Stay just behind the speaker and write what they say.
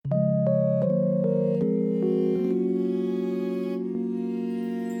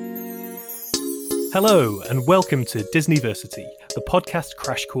Hello, and welcome to Disneyversity, the podcast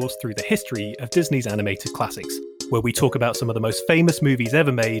crash course through the history of Disney's animated classics, where we talk about some of the most famous movies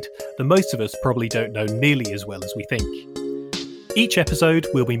ever made that most of us probably don't know nearly as well as we think. Each episode,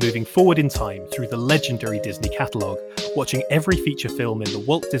 we'll be moving forward in time through the legendary Disney catalogue, watching every feature film in the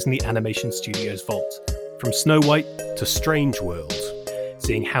Walt Disney Animation Studios vault, from Snow White to Strange World,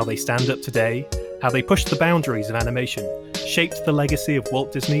 seeing how they stand up today, how they pushed the boundaries of animation, shaped the legacy of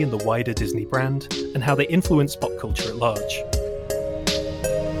Walt Disney and the wider Disney brand, and how they influenced pop culture at large.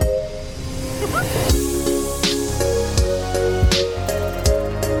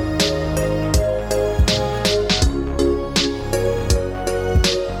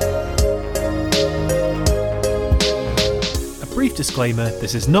 Brief disclaimer,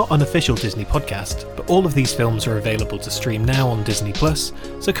 this is not an official Disney podcast, but all of these films are available to stream now on Disney+,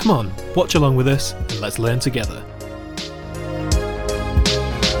 so come on, watch along with us and let's learn together.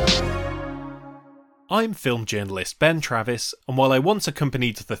 I'm film journalist Ben Travis, and while I once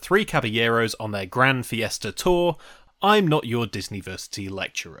accompanied the Three Caballeros on their Grand Fiesta tour, I'm not your Disneyversity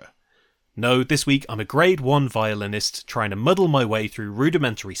lecturer. No, this week I'm a grade 1 violinist trying to muddle my way through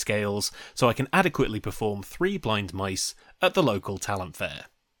rudimentary scales so I can adequately perform Three Blind Mice at the local talent fair.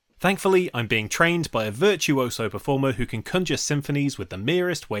 Thankfully, I'm being trained by a virtuoso performer who can conjure symphonies with the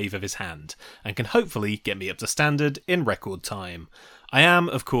merest wave of his hand, and can hopefully get me up to standard in record time. I am,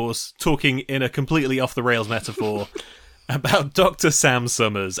 of course, talking in a completely off-the-rails metaphor about Dr. Sam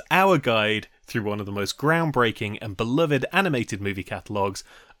Summers, our guide through one of the most groundbreaking and beloved animated movie catalogues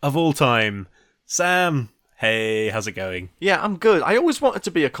of all time. Sam, hey, how's it going? Yeah, I'm good. I always wanted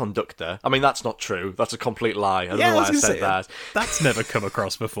to be a conductor. I mean, that's not true. That's a complete lie. I don't know why I said that. That's never come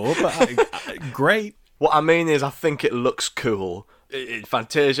across before, but great. What I mean is, I think it looks cool.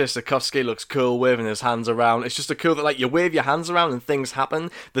 Fantasia, Stokowski looks cool waving his hands around. It's just a cool that, like, you wave your hands around and things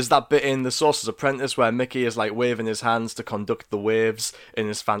happen. There's that bit in The Sorcerer's Apprentice where Mickey is, like, waving his hands to conduct the waves in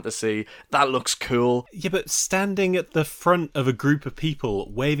his fantasy. That looks cool. Yeah, but standing at the front of a group of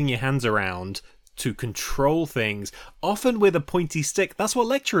people, waving your hands around to control things, often with a pointy stick, that's what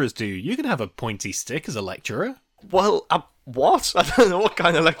lecturers do. You can have a pointy stick as a lecturer. Well, what? I don't know what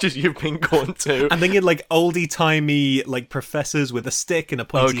kind of lectures you've been going to. I'm thinking like oldie-timey like professors with a stick and a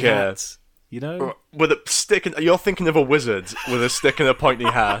pointy hat. You know? With a stick, and you're thinking of a wizard with a stick and a pointy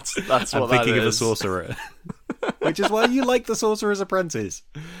hat. That's what I'm thinking that of a is. sorcerer. Which is why you like The Sorcerer's Apprentice.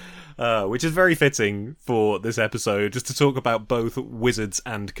 Which is very fitting for this episode, just to talk about both wizards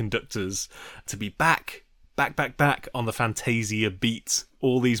and conductors. To be back on the Fantasia beat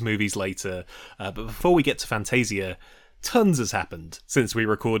all these movies later. But before we get to Fantasia, tons has happened since we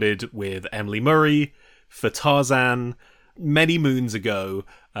recorded with Emily Murray for Tarzan many moons ago.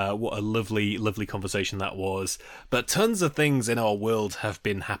 What a lovely, lovely conversation that was. But tons of things in our world have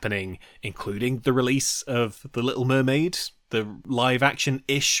been happening, including the release of The Little Mermaid, the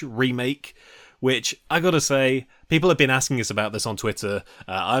live-action-ish remake, which, I gotta say, people have been asking us about this on Twitter.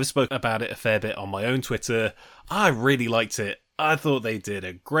 I've spoken about it a fair bit on my own Twitter. I really liked it. I thought they did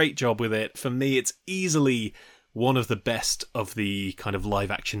a great job with it. For me, it's easily one of the best of the kind of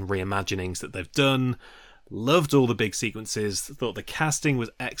live-action reimaginings that they've done. Loved all the big sequences. Thought the casting was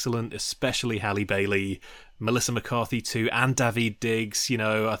excellent, especially Halle Bailey, Melissa McCarthy too, and Daveed Diggs. You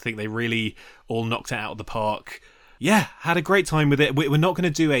know, I think they really all knocked it out of the park. Yeah, had a great time with it. We're not going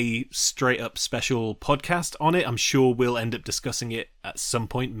to do a straight-up special podcast on it. I'm sure we'll end up discussing it at some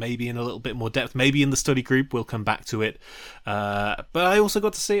point, maybe in a little bit more depth. Maybe in the study group, we'll come back to it. But I also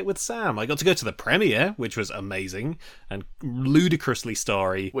got to see it with Sam. I got to go to the premiere, which was amazing and ludicrously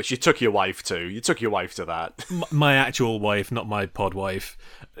starry. Which you took your wife to. You took your wife to that. My actual wife, not my pod wife.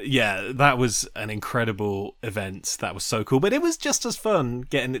 Yeah, that was an incredible event. That was so cool. But it was just as fun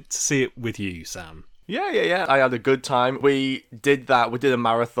getting to see it with you, Sam. Yeah. I had a good time. We did that. We did a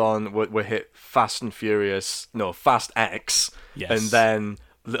marathon. We hit Fast X. Yes. And then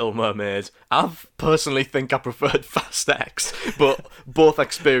Little Mermaid. I personally think I preferred Fast X, but both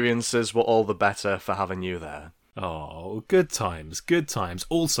experiences were all the better for having you there. Oh, good times.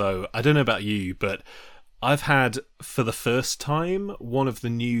 Also, I don't know about you, but I've had, for the first time, one of the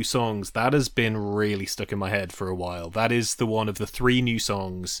new songs that has been really stuck in my head for a while. That is the one of the 3 new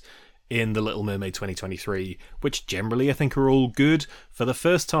songs in The Little Mermaid 2023, which generally I think are all good. For the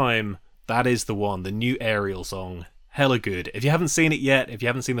first time, that is the one, the new Ariel song. Hella good. If you haven't seen it yet, if you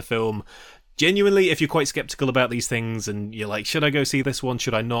haven't seen the film, genuinely, if you're quite skeptical about these things and you're like, should I go see this one,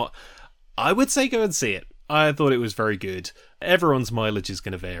 should I not? I would say go and see it. I thought it was very good. Everyone's mileage is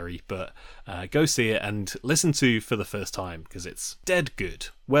going to vary, but go see it and listen to For the First Time, because it's dead good.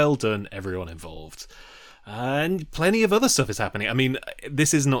 Well done, everyone involved. And plenty of other stuff is happening. I mean,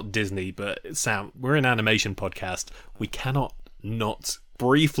 this is not Disney, but Sam, we're an animation podcast. We cannot not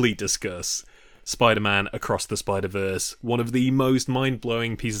briefly discuss Spider-Man Across the Spider-Verse, one of the most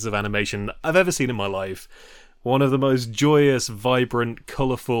mind-blowing pieces of animation I've ever seen in my life. One of the most joyous, vibrant,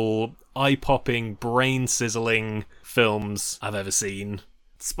 colourful, eye-popping, brain-sizzling films I've ever seen.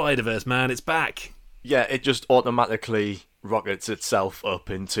 Spider-Verse, man, it's back. Yeah, it just automatically rockets itself up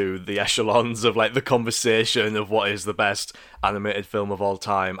into the echelons of like the conversation of what is the best animated film of all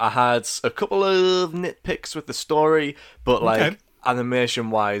time. I had a couple of nitpicks with the story, but like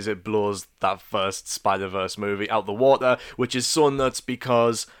animation-wise, it blows that first Spider-Verse movie out the water, which is so nuts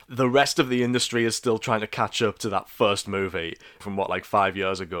because the rest of the industry is still trying to catch up to that first movie from, 5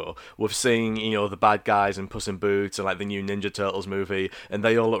 years ago. We've seen, the bad guys in Puss in Boots and, like, the new Ninja Turtles movie, and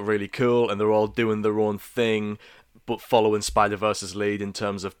they all look really cool, and they're all doing their own thing, but following Spider-Verse's lead in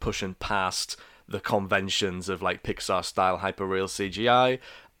terms of pushing past the conventions of, like, Pixar-style hyper-real CGI.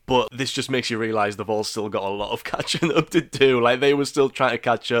 But this just makes you realise they've all still got a lot of catching up to do. Like, they were still trying to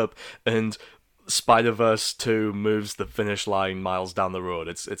catch up, and Spider-Verse 2 moves the finish line miles down the road.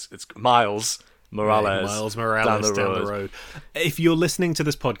 It's Miles Morales down the road. If you're listening to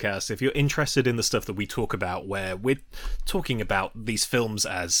this podcast, if you're interested in the stuff that we talk about, where we're talking about these films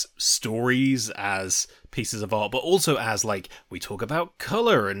as stories, as pieces of art, but also as, like, we talk about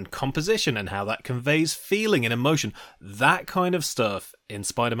colour and composition and how that conveys feeling and emotion, that kind of stuff in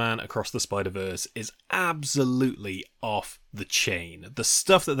Spider-Man Across the Spider-Verse is absolutely off the chain. The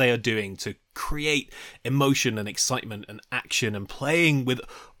stuff that they are doing to create emotion and excitement and action and playing with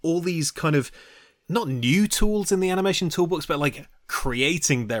all these kind of not new tools in the animation toolbox, but like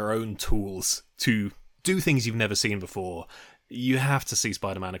creating their own tools to do things you've never seen before. You have to see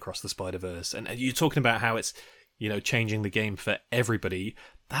Spider-Man Across the Spider-Verse. And you're talking about how it's, changing the game for everybody.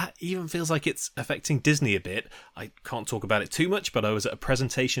 That even feels like it's affecting Disney a bit. I can't talk about it too much, but I was at a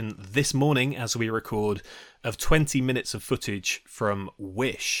presentation this morning as we record of 20 minutes of footage from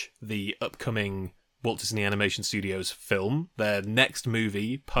Wish, the upcoming Walt Disney Animation Studios film. Their next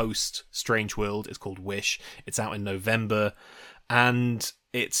movie, post Strange World, is called Wish. It's out in November, and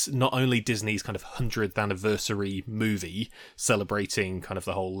it's not only Disney's kind of 100th anniversary movie, celebrating kind of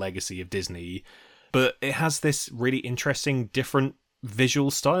the whole legacy of Disney, but it has this really interesting, different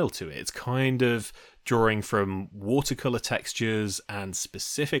visual style to it. It's kind of drawing from watercolor textures and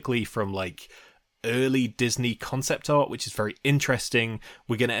specifically from, like, early Disney concept art, which is very interesting.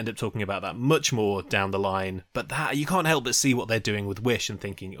 We're going to end up talking about that much more down the line, but that you can't help but see what they're doing with Wish and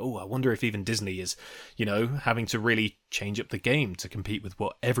thinking, oh, I wonder if even Disney is, having to really change up the game to compete with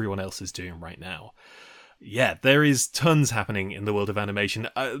what everyone else is doing right now. Yeah, there is tons happening in the world of animation.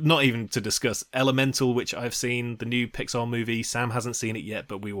 Not even to discuss Elemental, which I've seen, the new Pixar movie. Sam hasn't seen it yet,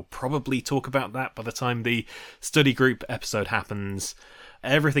 but we will probably talk about that by the time the study group episode happens.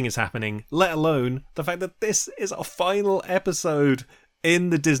 Everything is happening, let alone the fact that this is our final episode in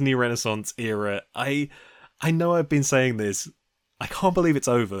the Disney Renaissance era. I know I've been saying this. I can't believe it's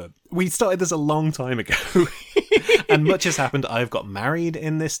over. We started this a long time ago. And much has happened. I've got married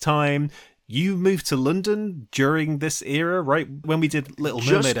in this time. You moved to London during this era, right? When we did Little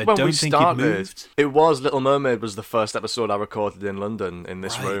Mermaid, I don't think you'd moved. It was Little Mermaid was the first episode I recorded in London in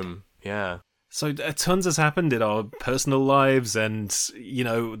this room. Yeah. So tons has happened in our personal lives, and,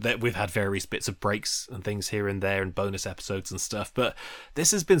 that we've had various bits of breaks and things here and there and bonus episodes and stuff. But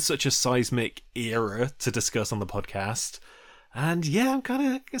this has been such a seismic era to discuss on the podcast. And yeah, I'm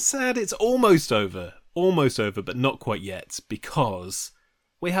kind of sad it's almost over, but not quite yet, because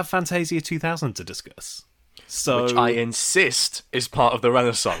we have Fantasia 2000 to discuss. So, which I insist is part of the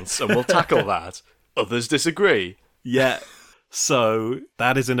Renaissance, and we'll tackle that. Others disagree. Yeah. So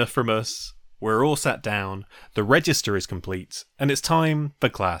that is enough from us. We're all sat down, the register is complete, and it's time for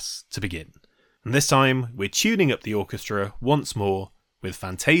class to begin. And this time, we're tuning up the orchestra once more with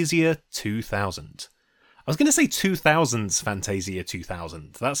Fantasia 2000. I was going to say 2000's Fantasia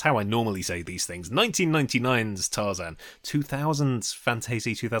 2000. That's how I normally say these things. 1999's Tarzan. 2000's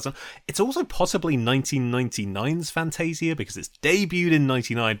Fantasia 2000. It's also possibly 1999's Fantasia because it's debuted in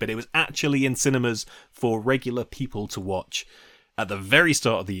 99, but it was actually in cinemas for regular people to watch at the very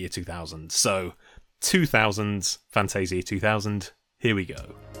start of the year 2000. So, 2000's Fantasia 2000. Here we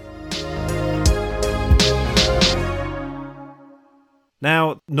go.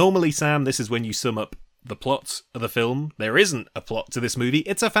 Now, normally, Sam, this is when you sum up the plot of the film. There isn't a plot to this movie.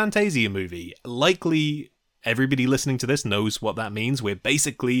 It's a Fantasia movie. Likely, everybody listening to this knows what that means. We're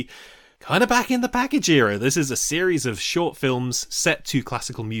basically kind of back in the package era. This is a series of short films set to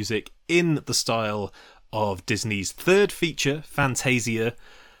classical music in the style of Disney's third feature, Fantasia,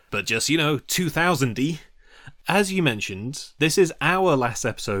 but just, 2000-y. As you mentioned, this is our last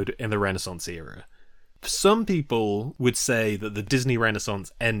episode in the Renaissance era. Some people would say that the Disney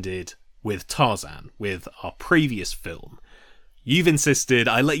Renaissance ended with Tarzan, with our previous film. You've insisted,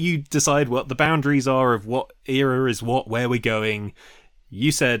 I let you decide what the boundaries are of what era is what, where we're going.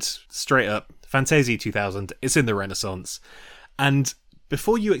 You said, straight up, Fantasia 2000, it's in the Renaissance. And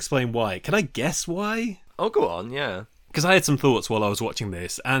before you explain why, can I guess why? Oh, go on, yeah. Because I had some thoughts while I was watching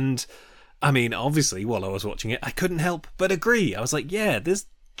this, and I mean, obviously, while I was watching it, I couldn't help but agree. I was like, yeah, this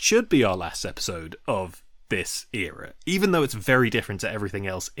should be our last episode of this era, even though it's very different to everything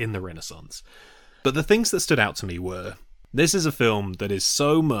else in the Renaissance. But the things that stood out to me were, this is a film that is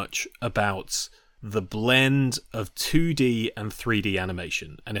so much about the blend of 2D and 3D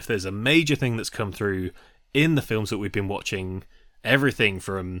animation. And if there's a major thing that's come through in the films that we've been watching, everything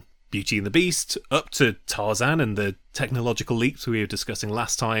from Beauty and the Beast up to Tarzan and the technological leaps we were discussing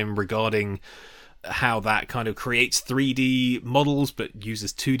last time regarding how that kind of creates 3D models but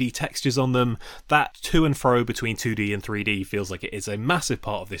uses 2D textures on them. That to and fro between 2D and 3D feels like it is a massive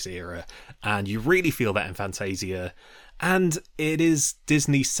part of this era, and you really feel that in Fantasia. And it is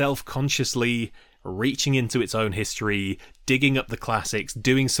Disney self-consciously reaching into its own history, digging up the classics,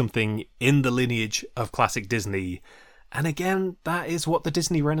 doing something in the lineage of classic Disney. And again, that is what the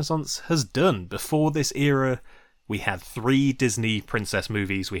Disney Renaissance has done. Before this era, we had 3 Disney princess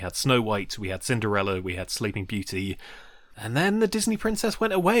movies. We had Snow White, we had Cinderella, we had Sleeping Beauty. And then the Disney princess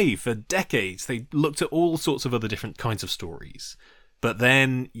went away for decades. They looked at all sorts of other different kinds of stories. But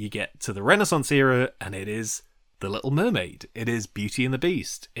then you get to the Renaissance era, and it is The Little Mermaid. It is Beauty and the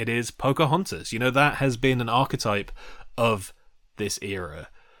Beast. It is Pocahontas. You know, that has been an archetype of this era.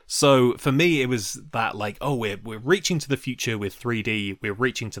 So for me, it was that like, oh, we're reaching to the future with 3D. We're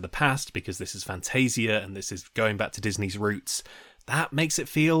reaching to the past because this is Fantasia and this is going back to Disney's roots. That makes it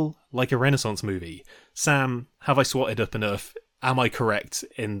feel like a Renaissance movie. Sam, have I swatted up enough? Am I correct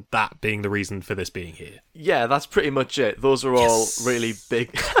in that being the reason for this being here? Yeah, that's pretty much it. Those are all really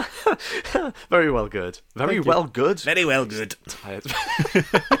big. Very well good. Very well good. Very well good. Tired.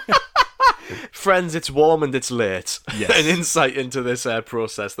 Friends, it's warm and it's late. Yes. An insight into this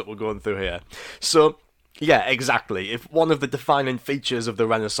process that we're going through here. So, yeah, exactly. If one of the defining features of the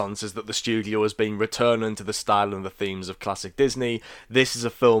Renaissance is that the studio has been returning to the style and the themes of classic Disney, this is a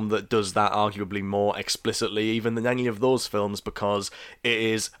film that does that arguably more explicitly even than any of those films, because it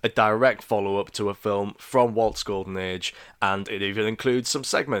is a direct follow-up to a film from Walt's Golden Age, and it even includes some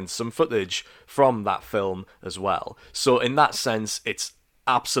segments, some footage from that film as well. So in that sense, it's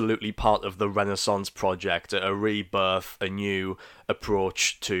absolutely part of the Renaissance project, a rebirth, a new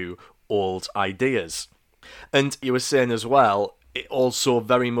approach to old ideas. And you were saying as well, it also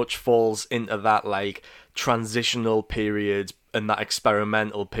very much falls into that like transitional period and that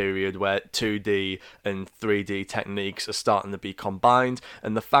experimental period where 2D and 3D techniques are starting to be combined,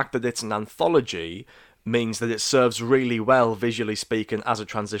 and the fact that it's an anthology means that it serves really well, visually speaking, as a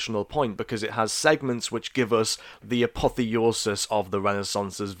transitional point, because it has segments which give us the apotheosis of the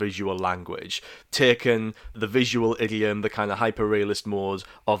Renaissance's visual language, taking the visual idiom, the kind of hyper-realist mode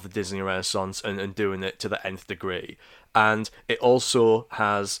of the Disney Renaissance, and doing it to the nth degree. And it also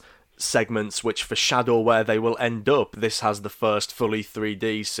has segments which foreshadow where they will end up. This has the first fully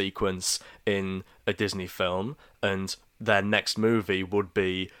 3D sequence in a Disney film, and their next movie would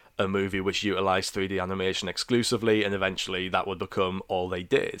be a movie which utilised 3D animation exclusively, and eventually that would become all they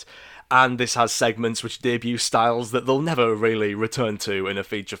did. And this has segments which debut styles that they'll never really return to in a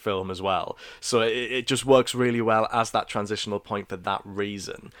feature film as well. So it just works really well as that transitional point for that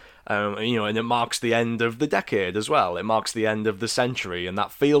reason. And it marks the end of the decade as well. It marks the end of the century, and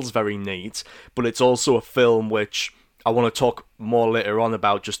that feels very neat, but it's also a film which I want to talk more later on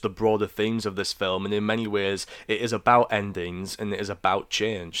about just the broader themes of this film, and in many ways it is about endings and it is about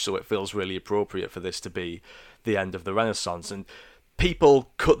change, so it feels really appropriate for this to be the end of the Renaissance. And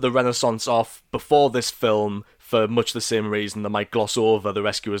people cut the Renaissance off before this film for much the same reason they might gloss over The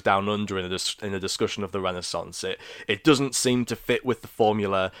Rescuers Down Under in a discussion of the Renaissance. It doesn't seem to fit with the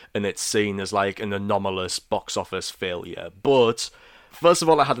formula, and it's seen as like an anomalous box office failure. But first of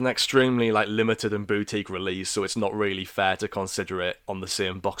all, it had an extremely limited and boutique release, so it's not really fair to consider it on the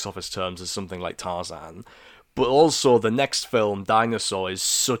same box office terms as something like Tarzan. But also, the next film, Dinosaur, is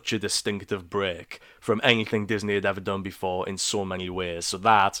such a distinctive break from anything Disney had ever done before in so many ways. So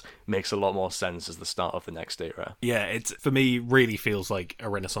that makes a lot more sense as the start of the next era. Yeah, it, for me, really feels like a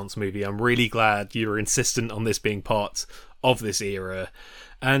Renaissance movie. I'm really glad you were insistent on this being part of this era.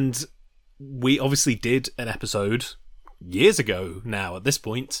 And we obviously did an episode years ago now at this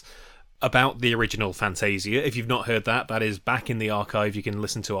point about the original Fantasia. If you've not heard that, that is back in the archive. You can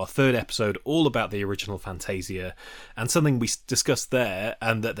listen to our 3rd episode all about the original Fantasia. And something we discussed there,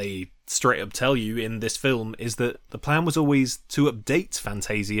 and that they straight up tell you in this film, is that the plan was always to update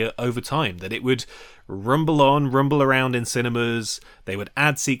Fantasia over time, that it would rumble on, rumble around in cinemas, they would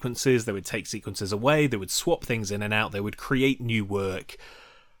add sequences, they would take sequences away, they would swap things in and out, they would create new work.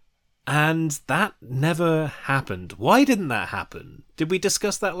 And that never happened. Why didn't that happen? Did we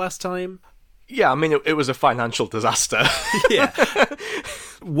discuss that last time? Yeah, I mean, it was a financial disaster. Yeah.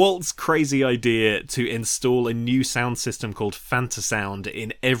 Walt's crazy idea to install a new sound system called Fantasound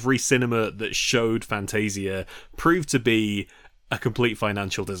in every cinema that showed Fantasia proved to be a complete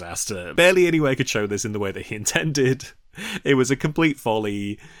financial disaster. Barely anywhere could show this in the way that he intended. It was a complete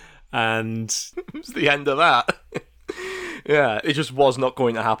folly, and it was the end of that. Yeah, it just was not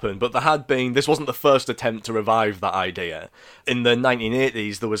going to happen. But this wasn't the first attempt to revive that idea. In the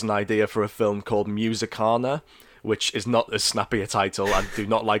 1980s, there was an idea for a film called Musicana, which is not as snappy a title. I do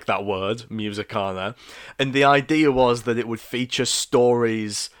not like that word, Musicana. And the idea was that it would feature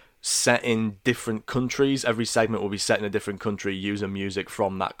stories set in different countries. Every segment will be set in a different country using music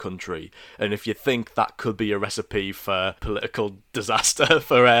from that country. And if you think that could be a recipe for political disaster,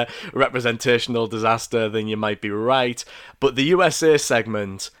 for a representational disaster, then you might be right. But the USA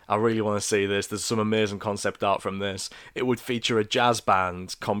segment, I really want to see this. There's some amazing concept art from this. It would feature a jazz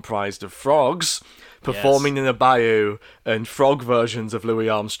band comprised of frogs performing in a bayou and frog versions of Louis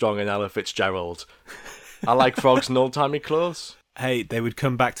Armstrong and Ella Fitzgerald. I like frogs in old-timey clothes. Hey, they would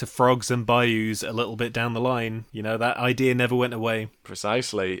come back to frogs and bayous a little bit down the line. You know, that idea never went away.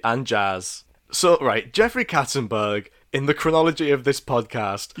 Precisely. And jazz. So, right, Jeffrey Katzenberg, in the chronology of this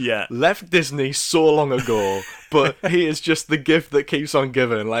podcast, left Disney so long ago, but he is just the gift that keeps on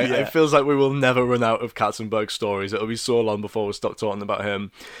giving. Like, it feels like we will never run out of Katzenberg stories. It'll be so long before we stop talking about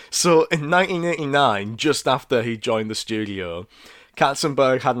him. So, in 1989, just after he joined the studio,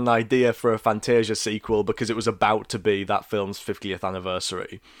 Katzenberg had an idea for a Fantasia sequel because it was about to be that film's 50th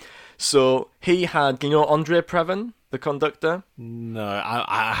anniversary. So he had, Andre Previn, the conductor? No,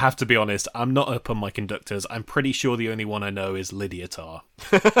 I have to be honest, I'm not up on my conductors. I'm pretty sure the only one I know is Lydia Tarr.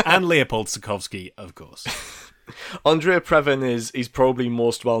 And Leopold Stokowski, of course. Andre Previn he's probably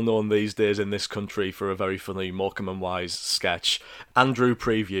most well known these days in this country for a very funny Morecambe and Wise sketch. Andrew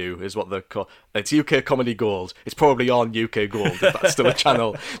Preview is what they're called. It's UK Comedy Gold. It's probably on UK Gold, if that's still a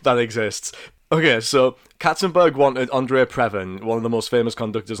channel that exists. Okay, so Katzenberg wanted Andre Previn, one of the most famous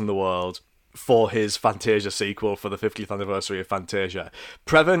conductors in the world, for his Fantasia sequel for the 50th anniversary of Fantasia.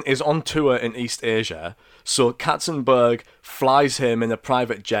 Previn is on tour in East Asia, so Katzenberg flies him in a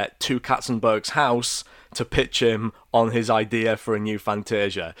private jet to Katzenberg's house to pitch him on his idea for a new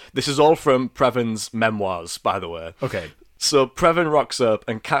Fantasia. This is all from Previn's memoirs, by the way. Okay. So Previn rocks up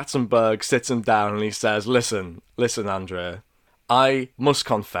and Katzenberg sits him down and he says, Listen, Andre, I must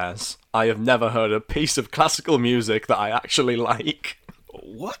confess, I have never heard a piece of classical music that I actually like.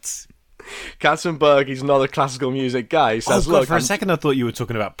 What? Katzenberg, he's not a classical music guy. He says, for a second I thought you were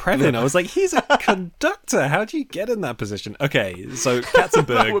talking about Previn. I was like, he's a conductor. How do you get in that position? Okay, so Katzenberg...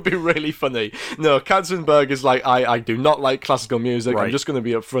 That would be really funny. No, Katzenberg is like, I do not like classical music. Right. I'm just going to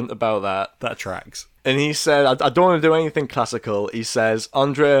be upfront about that. That tracks. And he said, I don't want to do anything classical. He says,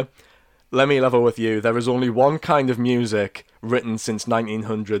 Andre, let me level with you. There is only one kind of music written since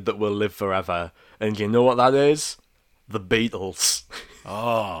 1900 that will live forever. And you know what that is? The Beatles.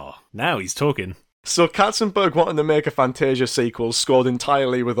 Oh, now he's talking. So Katzenberg wanted to make a Fantasia sequel scored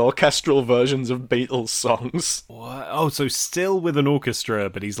entirely with orchestral versions of Beatles songs. What? Oh, so still with an orchestra,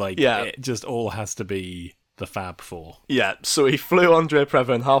 but he's like, yeah, it just all has to be the Fab Four. Yeah, so he flew Andre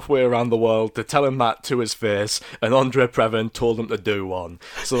Previn halfway around the world to tell him that to his face, and Andre Previn told him to do one.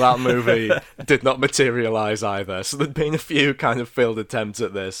 So that movie did not materialise either. So there'd been a few kind of failed attempts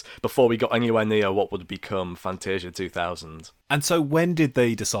at this before we got anywhere near what would become Fantasia 2000. And so when did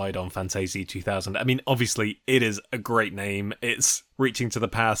they decide on Fantasia 2000? I mean, obviously, it is a great name. It's reaching to the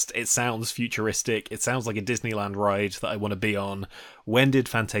past. It sounds futuristic. It sounds like a Disneyland ride that I want to be on. When did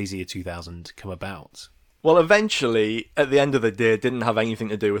Fantasia 2000 come about? Well, eventually, at the end of the day, it didn't have anything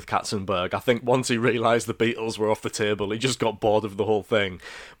to do with Katzenberg. I think once he realised the Beatles were off the table, he just got bored of the whole thing.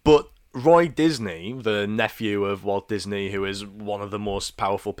 But Roy Disney, the nephew of Walt Disney, who is one of the most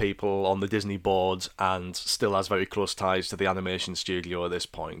powerful people on the Disney board and still has very close ties to the animation studio at this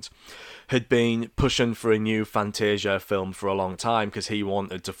point, had been pushing for a new Fantasia film for a long time because he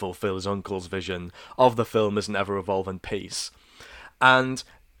wanted to fulfill his uncle's vision of the film as an ever-evolving piece. And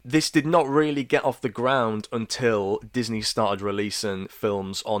this did not really get off the ground until Disney started releasing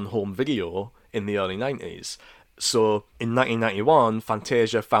films on home video in the early 90s. So in 1991,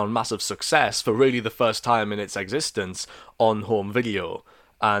 Fantasia found massive success for really the first time in its existence on home video.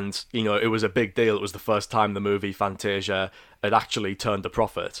 And, you know, it was a big deal. It was the first time the movie Fantasia had actually turned a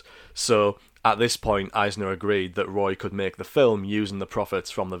profit. So at this point, Eisner agreed that Roy could make the film using the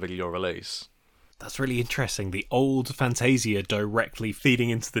profits from the video release. That's really interesting. The old Fantasia directly feeding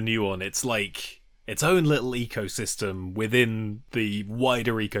into the new one. It's like its own little ecosystem within the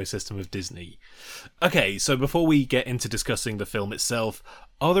wider ecosystem of Disney. Okay, so before we get into discussing the film itself,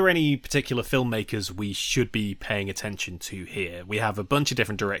 are there any particular filmmakers we should be paying attention to here? We have a bunch of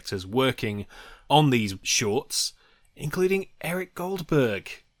different directors working on these shorts, including Eric Goldberg,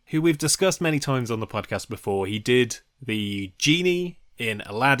 who we've discussed many times on the podcast before. He did the genie in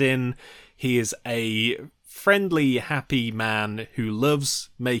Aladdin. He is a friendly, happy man who loves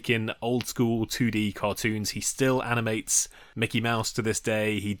making old school 2D cartoons. He still animates Mickey Mouse to this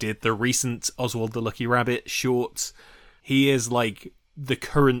day. He did the recent Oswald the Lucky Rabbit short. He is like the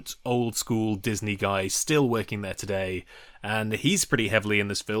current old school Disney guy still working there today, and he's pretty heavily in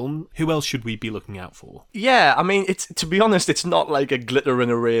this film. Who else should we be looking out for? Yeah, I mean, it's, to be honest, it's not like a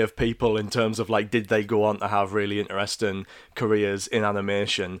glittering array of people in terms of like, did they go on to have really interesting careers in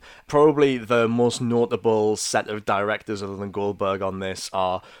animation. Probably the most notable set of directors other than Goldberg on this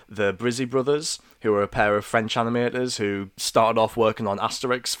are the Brizzy brothers, who are a pair of French animators who started off working on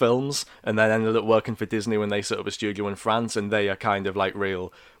Asterix films and then ended up working for Disney when they set up a studio in France, and they are kind of like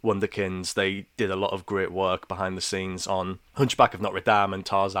real wonderkins. They did a lot of great work behind the scenes on Hunchback of Notre Dame and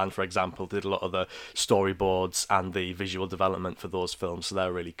Tarzan, for example. Did a lot of the storyboards and the visual development for those films, so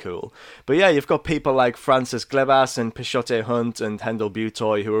they're really cool. But yeah, you've got people like Francis Glebas and Pichotte Hunt and Hendel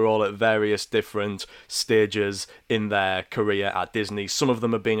Butoy, who are all at various different stages in their career at Disney. Some of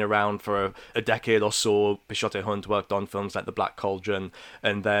them have been around for a decade or so. Pichotte Hunt worked on films like The Black Cauldron,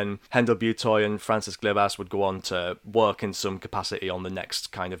 and then Hendel Butoy and Francis Glebas would go on to work in some capacity on the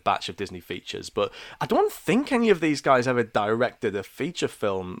next kind of batch of Disney features. But I don't think any of these guys ever directed a feature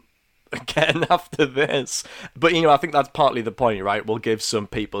film again after this. But, you know, I think that's partly the point, right? We'll give some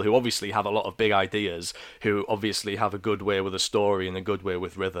people who obviously have a lot of big ideas, who obviously have a good way with a story and a good way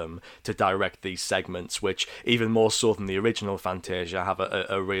with rhythm, to direct these segments, which, even more so than the original Fantasia, have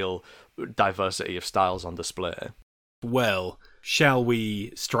a real diversity of styles on display. Well, shall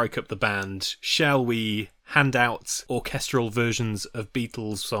we strike up the band? Shall we hand out orchestral versions of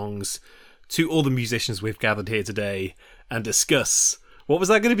Beatles songs to all the musicians we've gathered here today and discuss, what was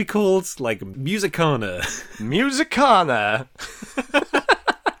that going to be called? Like Musicana. Musicana!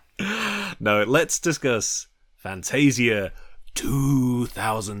 No, let's discuss Fantasia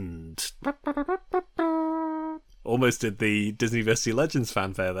 2000. Almost did the Disney Vs. Legends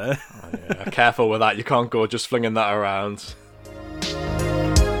fanfare there. Oh, yeah. Careful with that, you can't go just flinging that around.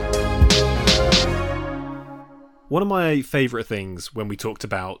 One of my favourite things when we talked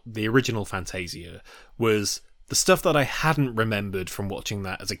about the original Fantasia was the stuff that I hadn't remembered from watching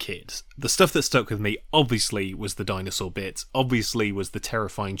that as a kid. The stuff that stuck with me, obviously, was the dinosaur bit, obviously was the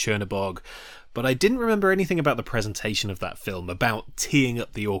terrifying Chernabog, but I didn't remember anything about the presentation of that film, about teeing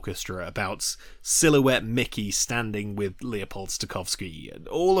up the orchestra, about silhouette Mickey standing with Leopold Stokowski, and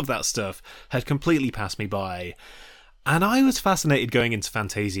all of that stuff had completely passed me by. And I was fascinated going into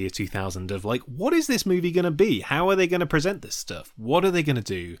Fantasia 2000 of like, what is this movie going to be? How are they going to present this stuff? What are they going to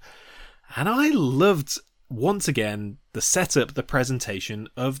do? And I loved, once again, the setup, the presentation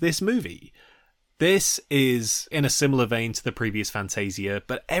of this movie. This is in a similar vein to the previous Fantasia,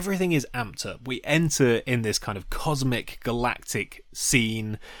 but everything is amped up. We enter in this kind of cosmic, galactic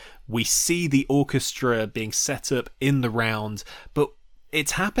scene. We see the orchestra being set up in the round, but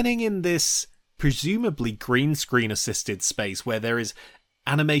it's happening in this presumably green screen assisted space where there is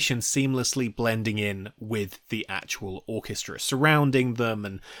animation seamlessly blending in with the actual orchestra surrounding them,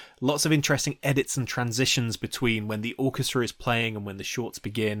 and lots of interesting edits and transitions between when the orchestra is playing and when the shorts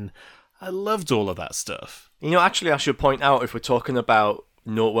begin. I loved all of that stuff. You know, actually, I should point out, if we're talking about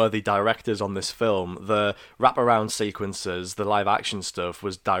noteworthy directors on this film, the wraparound sequences, the live action stuff,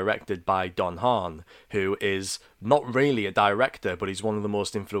 was directed by Don Hahn, who is not really a director, but he's one of the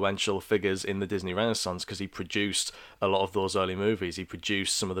most influential figures in the Disney Renaissance because he produced a lot of those early movies. He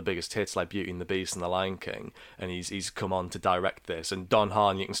produced some of the biggest hits like Beauty and the Beast and The Lion King, and he's come on to direct this. And Don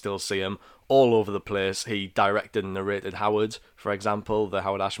Hahn, you can still see him all over the place. He directed and narrated Howard, for example, the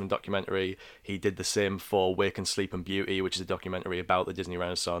Howard Ashman documentary. He did the same for Wake and Sleep and Beauty, which is a documentary about the Disney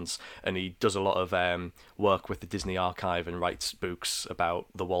Renaissance, and he does a lot of work with the Disney Archive and writes books about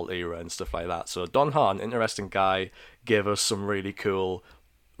the Walt era and stuff like that. So Don Hahn, interesting guy, gave us some really cool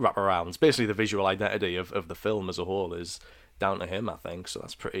wraparounds. Basically, the visual identity of the film as a whole is down to him, I think. So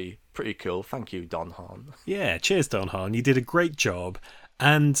that's pretty cool. Thank you, Don Hahn. Yeah, cheers, Don Hahn. You did a great job.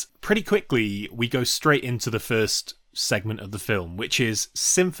 And pretty quickly, we go straight into the first segment of the film, which is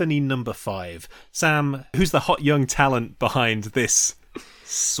Symphony Number 5. Sam, who's the hot young talent behind this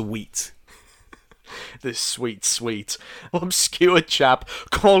suite? This sweet, obscure chap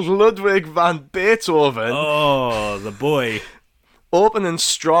called Ludwig van Beethoven. Oh, the boy. Opening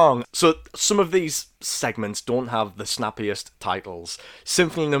strong. So some of these segments don't have the snappiest titles.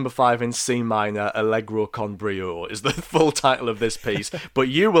 Symphony Number 5 in C minor, Allegro con brio is the full title of this piece, but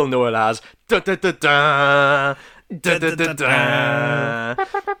you will know it as da da da da da da da da.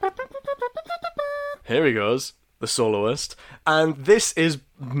 Here he goes, the soloist. And this is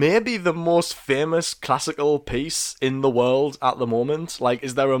maybe the most famous classical piece in the world at the moment. Like,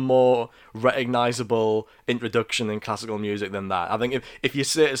 is there a more recognizable introduction in classical music than that? I think if you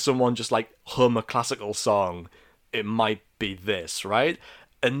say to someone just like hum a classical song, it might be this, right?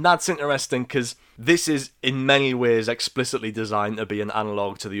 And that's interesting because this is in many ways explicitly designed to be an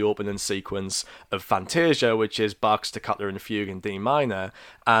analogue to the opening sequence of Fantasia, which is Bach's Toccata and Fugue in D minor.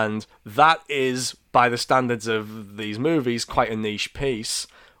 And that is, by the standards of these movies, quite a niche piece,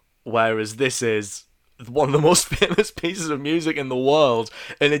 whereas this is one of the most famous pieces of music in the world.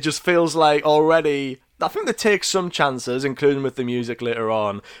 And it just feels like already, I think they take some chances, including with the music later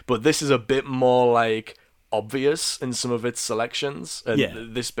on, but this is a bit more like obvious in some of its selections,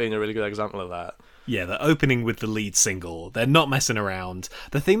 and this being a really good example of that. Yeah, the opening with the lead single, they're not messing around.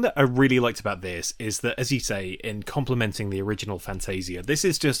 The thing that I really liked about this is that, as you say, in complementing the original Fantasia, this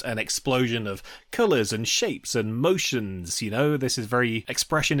is just an explosion of colours and shapes and motions, you know? This is very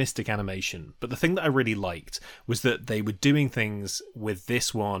expressionistic animation. But the thing that I really liked was that they were doing things with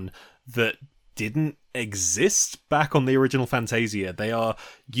this one that didn't exist back on the original Fantasia. They are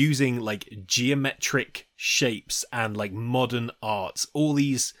using like geometric shapes and like modern art, all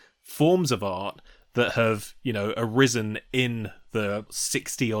these forms of art that have, you know, arisen in the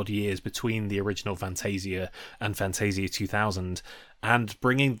 60 odd years between the original Fantasia and Fantasia 2000, and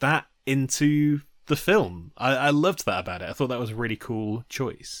bringing that into the film. I loved that about it. I thought that was a really cool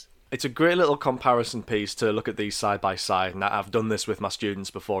choice. It's a great little comparison piece to look at these side by side, and I've done this with my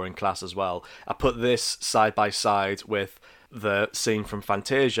students before in class as well. I put this side by side with the scene from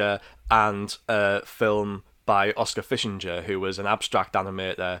Fantasia and a film by Oscar Fischinger, who was an abstract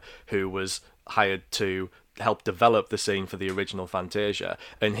animator who was hired to help develop the scene for the original Fantasia.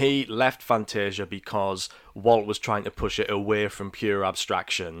 And he left Fantasia because Walt was trying to push it away from pure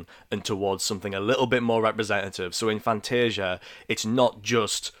abstraction and towards something a little bit more representative. So in Fantasia, it's not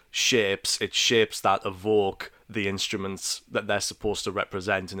just shapes, it's shapes that evoke the instruments that they're supposed to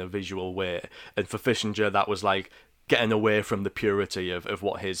represent in a visual way. And for Fischinger, that was like getting away from the purity of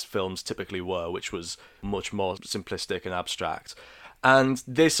what his films typically were, which was much more simplistic and abstract. And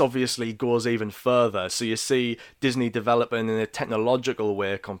this obviously goes even further. So you see Disney developing in a technological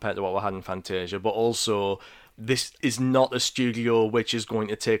way compared to what we had in Fantasia, but also this is not a studio which is going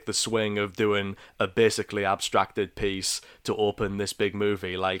to take the swing of doing a basically abstracted piece to open this big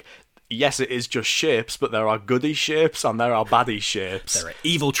movie. Like, yes, it is just shapes, but there are goody shapes and there are baddie shapes. There are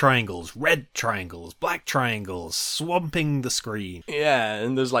evil triangles, red triangles, black triangles, swamping the screen. Yeah,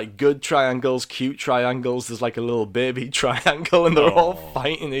 and there's like good triangles, cute triangles, there's like a little baby triangle, and they're all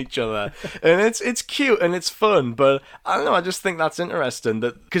fighting each other. And it's cute and it's fun, but I don't know, I just think that's interesting,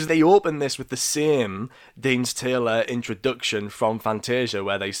 that because they open this with the same Deans Taylor introduction from Fantasia,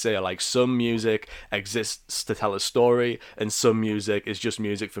 where they say like some music exists to tell a story and some music is just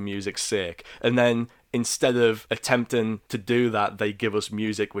music for music's sake. And then instead of attempting to do that, they give us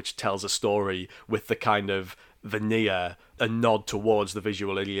music which tells a story with the kind of veneer, a nod towards the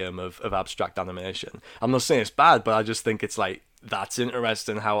visual idiom of abstract animation. I'm not saying it's bad, but I just think it's like, that's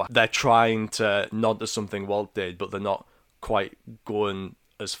interesting how they're trying to nod to something Walt did, but they're not quite going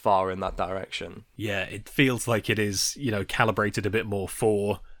as far in that direction. Yeah, it feels like it is, you know, calibrated a bit more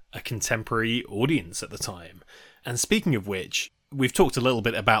for a contemporary audience at the time. And speaking of which, we've talked a little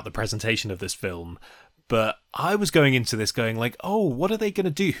bit about the presentation of this film, but I was going into this going like, oh, what are they going to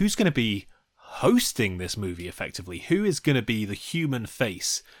do? Who's going to be hosting this movie effectively? Who is going to be the human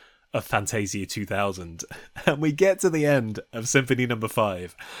face of Fantasia 2000? And we get to the end of Symphony Number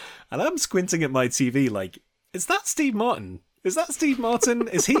 5, and I'm squinting at my TV like, is that Steve Martin? Is that Steve Martin?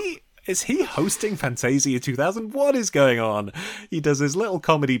 Is he hosting Fantasia 2000? What is going on? He does his little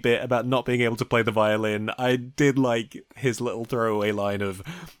comedy bit about not being able to play the violin. I did like his little throwaway line of,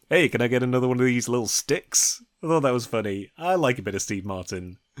 hey, can I get another one of these little sticks? I thought that was funny. I like a bit of Steve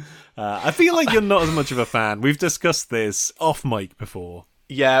Martin. I feel like you're not as much of a fan. We've discussed this off mic before.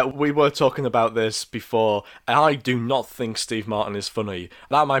 Yeah, we were talking about this before. I do not think Steve Martin is funny.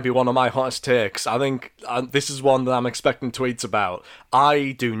 That might be one of my hottest takes. I think this is one that I'm expecting tweets about.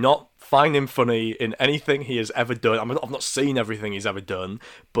 I do not find him funny in anything he has ever done. I've not seen everything he's ever done,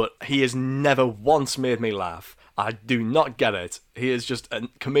 but he has never once made me laugh. I do not get it. He is just a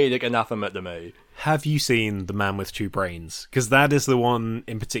comedic anathema to me. Have you seen The Man with Two Brains? Because that is the one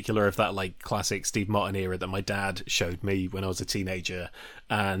in particular of that like classic Steve Martin era that my dad showed me when I was a teenager,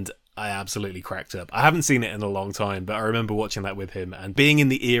 and I absolutely cracked up. I haven't seen it in a long time, but I remember watching that with him and being in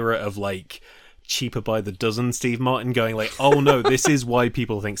the era of like cheaper by the dozen Steve Martin, going like, oh no, this is why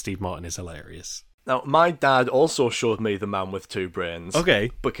people think Steve Martin is hilarious. Now, my dad also showed me The Man with Two Brains. Okay.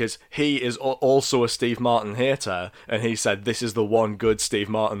 Because he is also a Steve Martin hater, and he said this is the one good Steve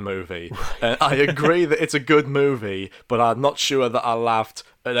Martin movie. And I agree that it's a good movie, but I'm not sure that I laughed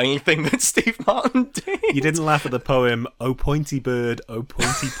at anything that Steve Martin did. You didn't laugh at the poem, "Oh pointy bird, oh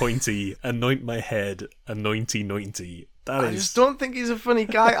pointy pointy, anoint my head, anointy nointy." I just don't think he's a funny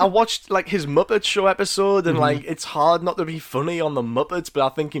guy. I watched like his Muppet Show episode, and like it's hard not to be funny on the Muppets, but I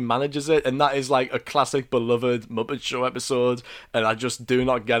think he manages it, and that is like a classic beloved Muppet Show episode, and I just do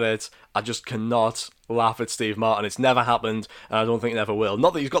not get it. I just cannot laugh at Steve Martin. It's never happened, and I don't think it ever will.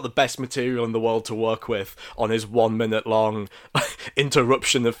 Not that he's got the best material in the world to work with on his 1 minute long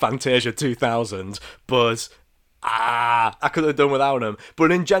interruption of Fantasia 2000, but I could have done without him.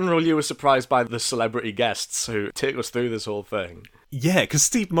 But in general, you were surprised by the celebrity guests who take us through this whole thing. Yeah, because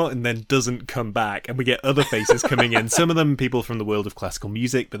Steve Martin then doesn't come back, and we get other faces coming in. Some of them people from the world of classical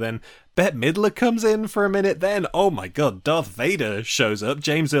music, but then Bette Midler comes in for a minute. Then, oh my god, Darth Vader shows up.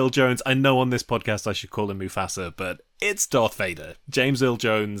 James Earl Jones. I know on this podcast I should call him Mufasa, but it's Darth Vader. James Earl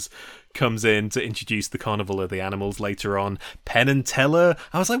Jones comes in to introduce the Carnival of the Animals later on. Penn and Teller.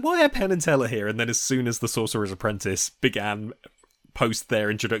 I was like, why are Penn and Teller here? And then as soon as the Sorcerer's Apprentice began post their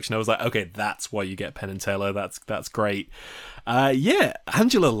introduction, I was like, okay, that's why you get Penn and Teller. That's great. Yeah,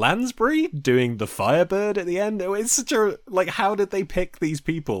 Angela Lansbury doing the Firebird at the end. It's such a, like, how did they pick these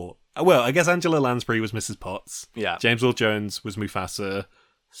people? Well, I guess Angela Lansbury was Mrs. Potts. Yeah. James Earl Jones was Mufasa.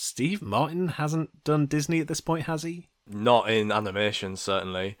 Steve Martin hasn't done Disney at this point, has he? Not in animation,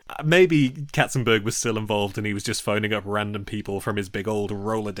 certainly. Maybe Katzenberg was still involved and he was just phoning up random people from his big old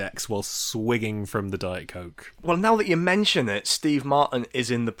Rolodex while swigging from the Diet Coke. Well, now that you mention it, Steve Martin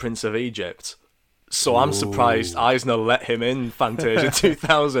is in The Prince of Egypt. So I'm surprised Eisner let him in Fantasia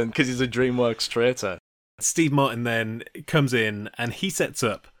 2000 because he's a DreamWorks traitor. Steve Martin then comes in and he sets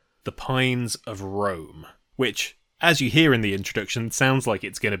up the Pines of Rome, which, as you hear in the introduction, sounds like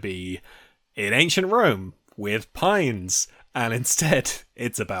it's going to be in ancient Rome with pines. And instead,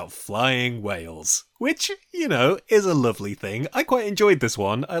 it's about flying whales, which, you know, is a lovely thing. I quite enjoyed this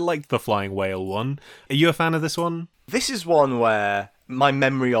one. I liked the flying whale one. Are you a fan of this one? This is one where my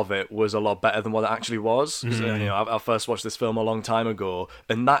memory of it was a lot better than what it actually was. You know, I first watched this film a long time ago,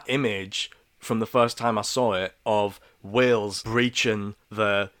 and that image from the first time I saw it of whales breaching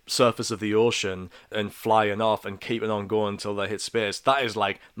the surface of the ocean and flying off and keeping on going until they hit space, that is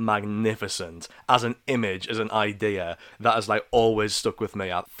like magnificent. As an image, as an idea, that has like always stuck with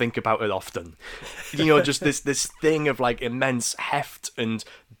me. I think about it often. You know, just this thing of like immense heft and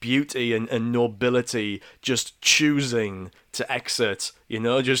beauty and nobility, just choosing to exit, you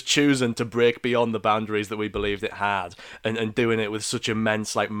know, just choosing to break beyond the boundaries that we believed it had, and doing it with such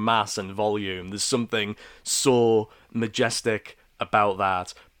immense like mass and volume. There's something so majestic about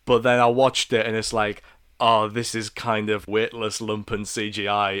that. But then I watched it and it's like, oh, this is kind of weightless lumpen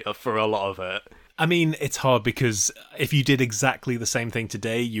CGI for a lot of it. I mean, it's hard because if you did exactly the same thing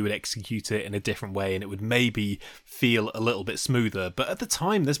today, you would execute it in a different way and it would maybe feel a little bit smoother. But at the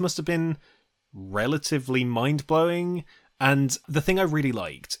time, this must have been relatively mind-blowing. And the thing I really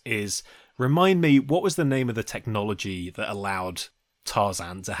liked is, remind me, what was the name of the technology that allowed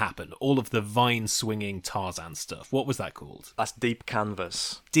Tarzan to happen? All of the vine-swinging Tarzan stuff. What was that called? That's Deep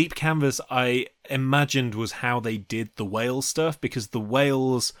Canvas. Deep Canvas, I imagined, was how they did the whale stuff, because the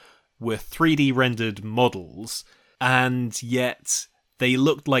whales were 3D rendered models, and yet they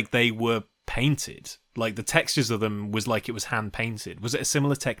looked like they were painted. Like, the textures of them was like it was hand-painted. Was it a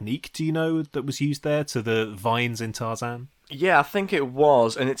similar technique, do you know, that was used there to the vines in Tarzan? Yeah, I think it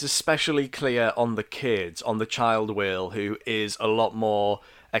was, and it's especially clear on the kids, on the child whale, who is a lot more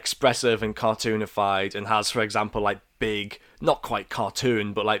expressive and cartoonified and has, for example, like big, not quite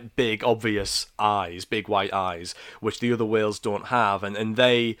cartoon, but like big, obvious eyes, big white eyes, which the other whales don't have, and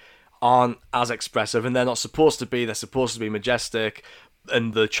they aren't as expressive, and they're not supposed to be. They're supposed to be majestic,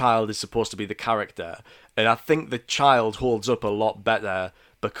 and the child is supposed to be the character. And I think the child holds up a lot better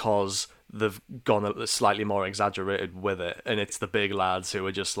because they've gone slightly more exaggerated with it, and it's the big lads who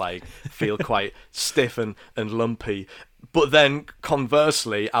are just like feel quite stiff and lumpy. But then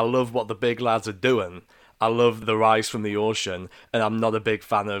conversely, I love what the big lads are doing. I love the rise from the ocean, and I'm not a big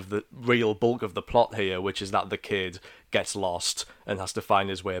fan of the real bulk of the plot here, which is that the kid gets lost and has to find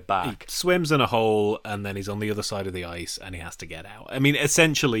his way back. He swims in a hole, and then he's on the other side of the ice, and he has to get out. I mean,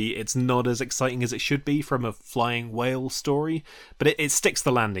 essentially, it's not as exciting as it should be from a flying whale story, but it sticks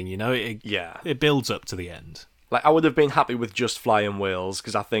the landing, you know? It builds up to the end. Like, I would have been happy with just flying whales,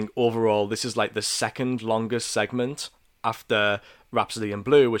 because I think overall this is like the second longest segment after Rhapsody in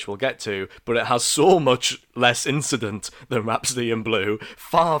Blue, which we'll get to, but it has so much less incident than Rhapsody in Blue,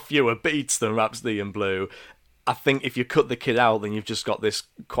 far fewer beats than Rhapsody in Blue. I think if you cut the kid out, then you've just got this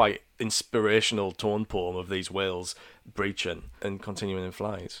quite inspirational tone poem of these whales breaching and continuing in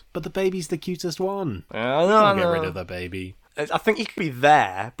flight. But the baby's the cutest one. I Can't get rid of the baby. I think he could be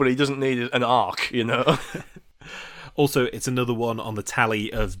there, but he doesn't need an arc, you know? Also, it's another one on the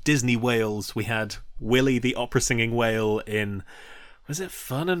tally of Disney whales. We had Willie the opera singing whale in, was it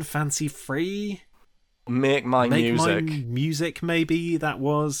Fun and Fancy Free? Make My Music, maybe that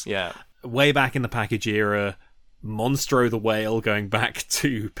was. Yeah. Way back in the package era. Monstro the whale, going back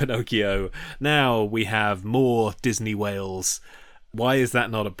to Pinocchio. Now we have more Disney whales. Why is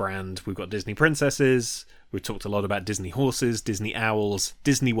that not a brand? We've got Disney princesses. We've talked a lot about Disney horses, Disney owls,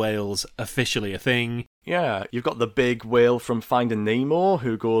 Disney whales, officially a thing. Yeah, you've got the big whale from Finding Nemo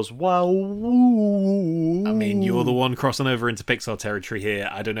who goes, wow. Woo. I mean, you're the one crossing over into Pixar territory here.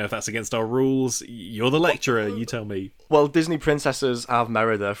 I don't know if that's against our rules. You're the lecturer, you tell me. Well, Disney princesses have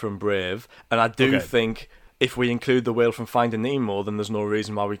Merida from Brave, and I do think if we include the whale from Finding Nemo, then there's no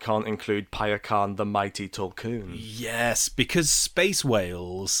reason why we can't include Paya Khan, the mighty Tulkun. Yes, because space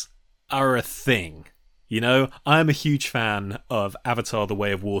whales are a thing. You know, I'm a huge fan of Avatar: The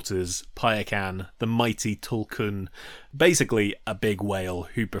Way of Water's Paya Khan, the mighty Tulkun. Basically, a big whale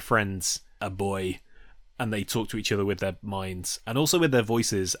who befriends a boy, and they talk to each other with their minds and also with their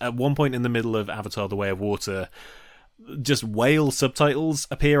voices. At one point in the middle of Avatar: The Way of Water, just whale subtitles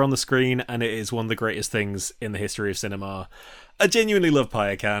appear on the screen, and it is one of the greatest things in the history of cinema. I genuinely love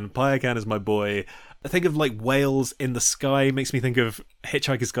Paya Khan. Paya Khan is my boy. I think of like whales in the sky, makes me think of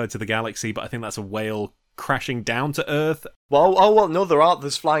Hitchhiker's Guide to the Galaxy, but I think that's a whale crashing down to Earth. Well, no,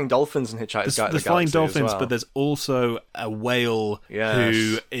 there's flying dolphins in Hitchhiker's Guide to the Galaxy. There's flying dolphins, as well. But there's also a whale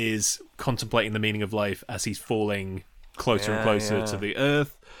who is contemplating the meaning of life as he's falling closer and closer to the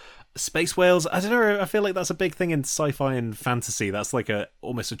Earth. Space whales, I don't know, I feel like that's a big thing in sci-fi and fantasy. That's like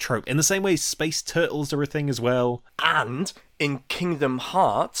almost a trope. In the same way, space turtles are a thing as well. And in Kingdom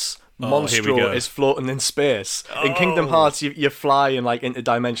Hearts, Monstro is floating in space. In Kingdom Hearts, you fly in like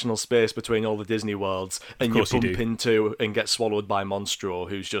interdimensional space between all the Disney worlds, and you bump into and get swallowed by Monstro,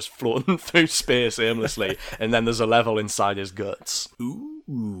 who's just floating through space aimlessly, and then there's a level inside his guts. Ooh.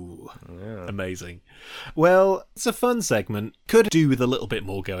 Yeah. Amazing. Well, it's a fun segment. Could do with a little bit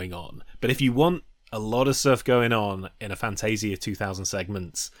more going on. But if you want a lot of stuff going on in a Fantasia 2000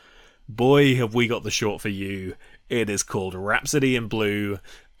 segment, boy, have we got the short for you. It is called Rhapsody in Blue.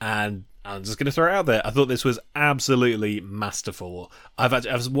 And I'm just going to throw it out there. I thought this was absolutely masterful.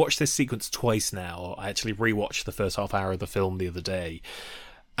 I've watched this sequence twice now. I actually rewatched the first half hour of the film the other day.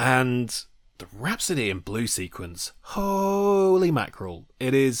 And the Rhapsody in Blue sequence, holy mackerel,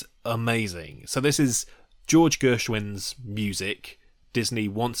 it is amazing. So this is George Gershwin's music. Disney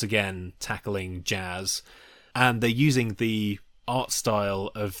once again tackling jazz. And they're using the art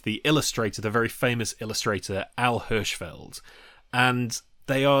style of the illustrator, the very famous illustrator Al Hirschfeld. And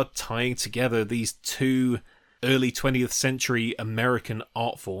they are tying together these two early 20th century American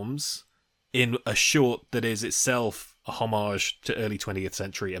art forms in a short that is itself a homage to early 20th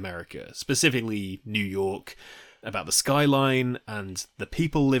century America, specifically New York, about the skyline and the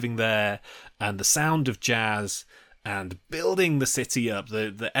people living there and the sound of jazz and building the city up,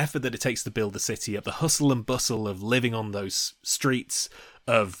 the effort that it takes to build the city up, the hustle and bustle of living on those streets,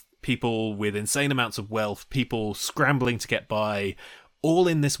 of people with insane amounts of wealth, people scrambling to get by, all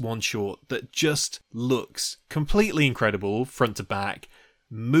in this one short that just looks completely incredible front to back,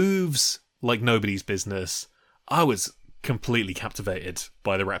 moves like nobody's business. I was completely captivated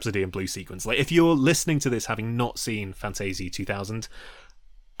by the Rhapsody in Blue sequence. Like, if you're listening to this having not seen Fantasia 2000,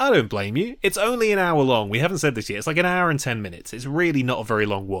 I don't blame you. It's only an hour long. We haven't said this yet. It's like an hour and 10 minutes. It's really not a very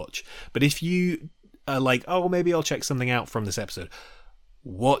long watch. But if you are like, oh, maybe I'll check something out from this episode,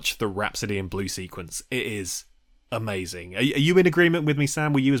 watch the Rhapsody in Blue sequence. It is amazing. Are you in agreement with me,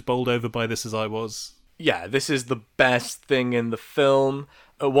 Sam? Were you as bowled over by this as I was? Yeah, this is the best thing in the film.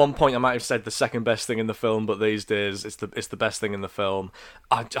 At one point, I might have said the second best thing in the film, but these days, it's the best thing in the film.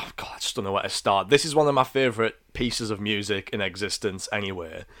 I just don't know where to start. This is one of my favourite pieces of music in existence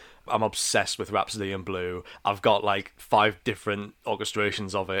anyway. I'm obsessed with Rhapsody in Blue. I've got like 5 different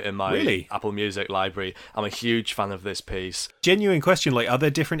orchestrations of it in my Apple Music library. I'm a huge fan of this piece. Genuine question, like, are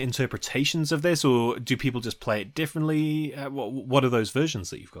there different interpretations of this, or do people just play it differently? What are those versions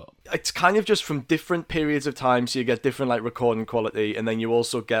that you've got? It's kind of just from different periods of time, so you get different like recording quality, and then you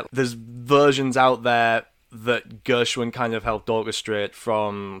also get, there's versions out there that Gershwin kind of helped orchestrate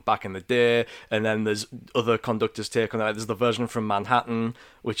from back in the day, and then there's other conductors' take on that. There's the version from Manhattan,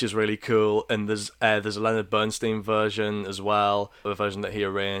 which is really cool, and there's a Leonard Bernstein version as well, a version that he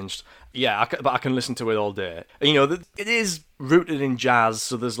arranged. Yeah, but I can listen to it all day. And, you know, it is rooted in jazz,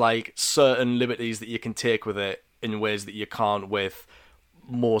 so there's like certain liberties that you can take with it in ways that you can't with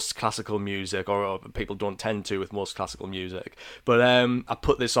most classical music, or people don't tend to with most classical music. But I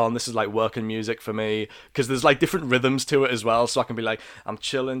put this on. This is like working music for me, because there's like different rhythms to it as well, so I can be like, I'm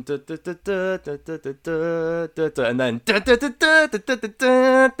chilling, and then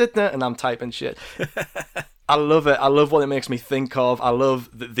and I'm typing shit. I love it. I love what it makes me think of. I love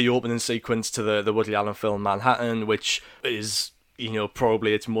the opening sequence to the Woody Allen film Manhattan, which is, you know,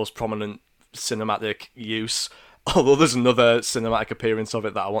 probably its most prominent cinematic use. Although there's another cinematic appearance of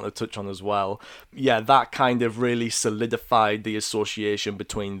it that I want to touch on as well. Yeah, that kind of really solidified the association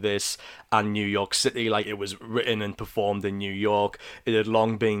between this and New York City. Like, it was written and performed in New York. It had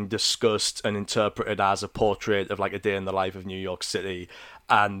long been discussed and interpreted as a portrait of like a day in the life of New York City.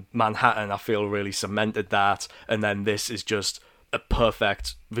 And Manhattan, I feel, really cemented that. And then this is just a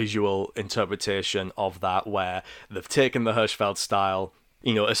perfect visual interpretation of that, where they've taken the Hirschfeld style,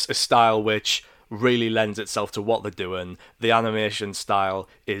 you know, a style which really lends itself to what they're doing. The animation style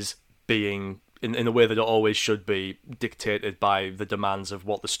is being, in a way that it always should be, dictated by the demands of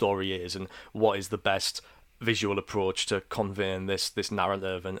what the story is and what is the best visual approach to conveying this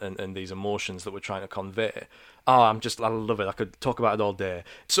narrative and these emotions that we're trying to convey. Oh, I love it. I could talk about it all day.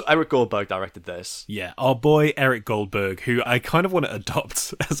 So Eric Goldberg directed this. Yeah, our boy Eric Goldberg, who I kind of want to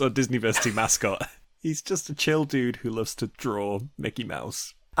adopt as our Disneyversity mascot. He's just a chill dude who loves to draw Mickey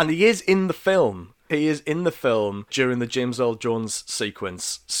Mouse. And he is in the film. He is in the film during the James Earl Jones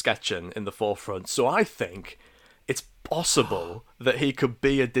sequence, sketching in the forefront. So I think it's possible that he could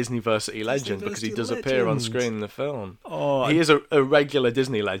be a Disneyversity legend, because he does appear on screen in the film. He is a regular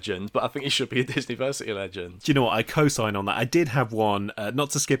Disney legend, but I think he should be a Disneyversity legend. Do you know what? I co-sign on that. I did have one,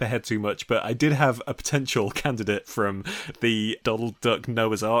 not to skip ahead too much, but I did have a potential candidate from the Donald Duck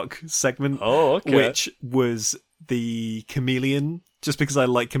Noah's Ark segment, which was the chameleon. Just because I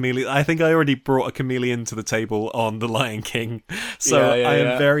like chameleon. I think I already brought a chameleon to the table on The Lion King. So I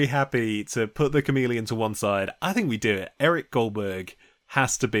am very happy to put the chameleon to one side. I think we do it. Eric Goldberg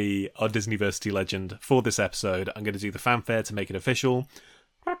has to be our Disneyversity legend for this episode. I'm going to do the fanfare to make it official.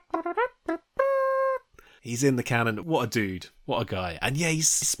 He's in the canon. What a dude. What a guy. And yeah, he's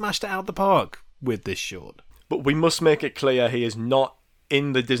smashed it out of the park with this short. But we must make it clear he is not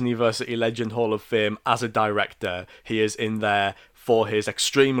in the Disneyversity Legend Hall of Fame as a director. He is in there for his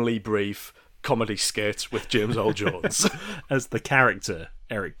extremely brief comedy skit with James Earl Jones. As the character,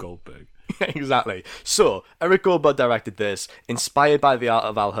 Eric Goldberg. Exactly. So, Eric Goldberg directed this, inspired by the art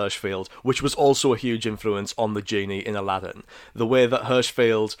of Al Hirschfeld, which was also a huge influence on the genie in Aladdin. The way that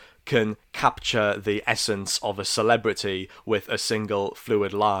Hirschfeld can capture the essence of a celebrity with a single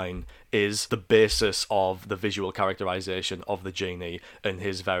fluid line is the basis of the visual characterization of the genie and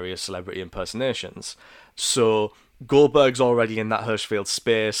his various celebrity impersonations. So, Goldberg's already in that Hirschfeld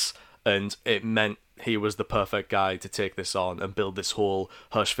space, and it meant he was the perfect guy to take this on and build this whole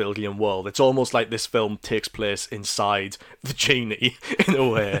Hirschfeldian world. It's almost like this film takes place inside the genie, in a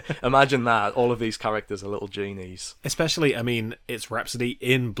way. Imagine that. All of these characters are little genies. Especially, I mean, it's Rhapsody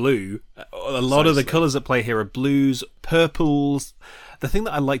in blue. A lot of the colours at play here are blues, purples. The thing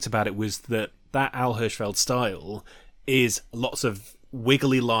that I liked about it was that Al Hirschfeld style is lots of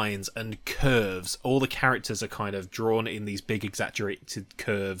wiggly lines and curves. All the characters are kind of drawn in these big exaggerated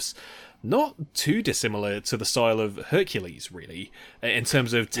curves, not too dissimilar to the style of Hercules, really, in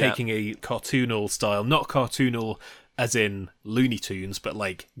terms of taking a cartoonal style, not cartoonal as in Looney Tunes, but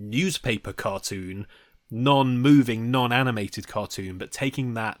like newspaper cartoon, non-moving, non-animated cartoon, but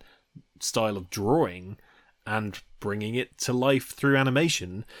taking that style of drawing and bringing it to life through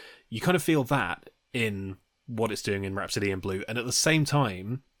animation. You kind of feel that in what it's doing in Rhapsody in Blue, and at the same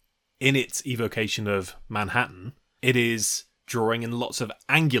time, in its evocation of Manhattan, it is drawing in lots of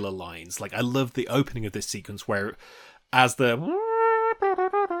angular lines. Like, I love the opening of this sequence where, as the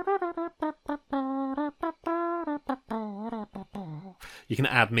You can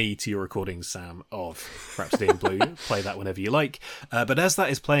add me to your recordings, Sam, of Rhapsody in Blue. Play that whenever you like. But as that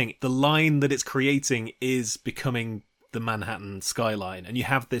is playing, the line that it's creating is becoming the Manhattan skyline. And you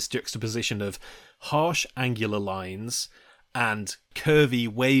have this juxtaposition of harsh, angular lines and curvy,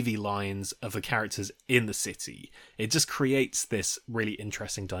 wavy lines of the characters in the city. It just creates this really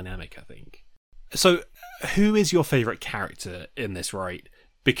interesting dynamic, I think. So, who is your favourite character in this, right?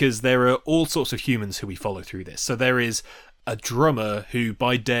 Because there are all sorts of humans who we follow through this. So there is a drummer who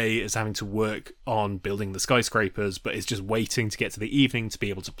by day is having to work on building the skyscrapers, but is just waiting to get to the evening to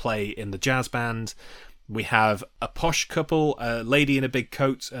be able to play in the jazz band. We have a posh couple, a lady in a big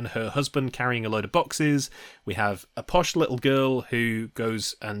coat and her husband carrying a load of boxes. We have a posh little girl who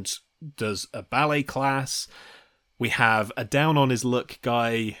goes and does a ballet class. We have a down-on-his-luck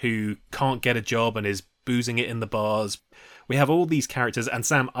guy who can't get a job and is boozing it in the bars. We have all these characters, and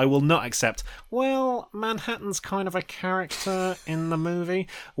Sam, I will not accept, well, Manhattan's kind of a character in the movie.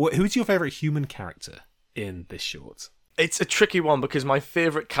 Who's your favourite human character in this short? It's a tricky one because my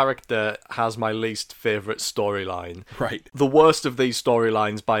favourite character has my least favourite storyline. Right. The worst of these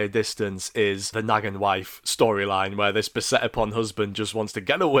storylines by a distance is the nagging wife storyline, where this beset upon husband just wants to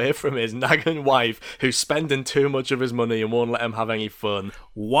get away from his nagging wife who's spending too much of his money and won't let him have any fun.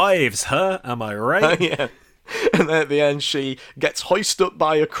 Wives, huh? Am I right? Yeah. And then at the end, she gets hoisted up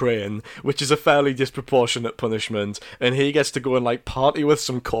by a crane, which is a fairly disproportionate punishment, and he gets to go and, like, party with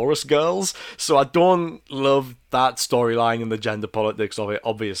some chorus girls. So I don't love that storyline and the gender politics of it,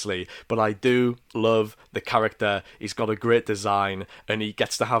 obviously, but I do love the character. He's got a great design, and he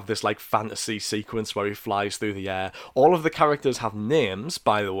gets to have this, like, fantasy sequence where he flies through the air. All of the characters have names,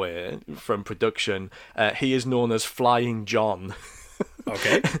 by the way, from production. He is known as Flying John.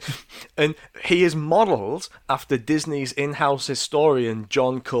 Okay. And he is modelled after Disney's in-house historian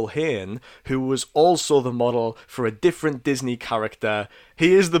John Culhane, who was also the model for a different Disney character.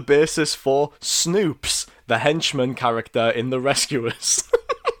 He is the basis for Snoops, the henchman character in The Rescuers.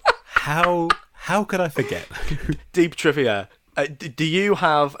 How could I forget? Deep trivia. Do you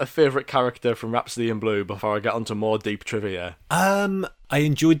have a favourite character from Rhapsody in Blue before I get onto more deep trivia? I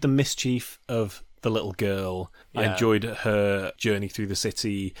enjoyed the mischief of the little girl. Yeah. I enjoyed her journey through the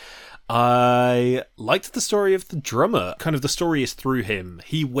city. I liked the story of the drummer. Kind of the story is through him.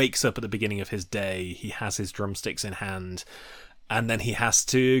 He wakes up at the beginning of his day. He has his drumsticks in hand. And then he has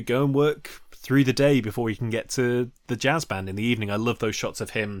to go and work through the day before he can get to the jazz band in the evening. I love those shots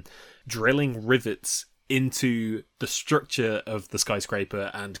of him drilling rivets into the structure of the skyscraper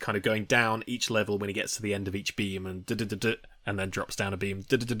and kind of going down each level when he gets to the end of each beam and and then drops down a beam,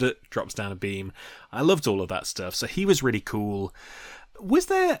 drops down a beam. I loved all of that stuff. So he was really cool. Was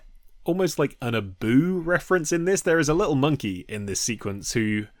there almost like an Abu reference in this? There is a little monkey in this sequence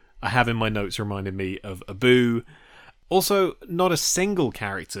who I have in my notes reminded me of Abu. Also, not a single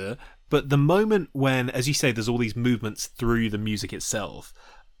character, but the moment when, as you say, there's all these movements through the music itself.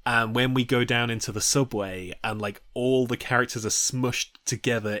 And when we go down into the subway and like all the characters are smushed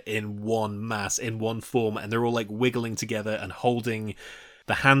together in one mass, in one form, and they're all like wiggling together and holding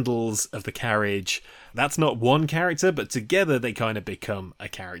the handles of the carriage. That's not one character, but together they kind of become a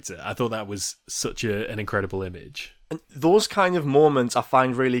character. I thought that was such an incredible image. And those kind of moments I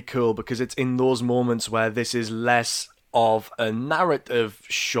find really cool because it's in those moments where this is less of a narrative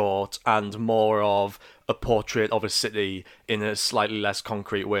short and more of a portrait of a city in a slightly less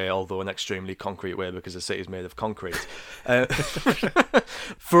concrete way, although an extremely concrete way because the city is made of concrete.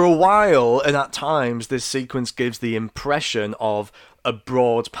 For a while, and at times, this sequence gives the impression of a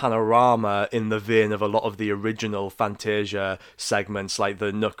broad panorama in the vein of a lot of the original Fantasia segments like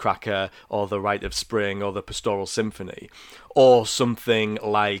the Nutcracker or the Rite of Spring or the Pastoral Symphony, or something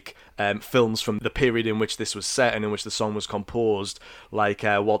like films from the period in which this was set and in which the song was composed, like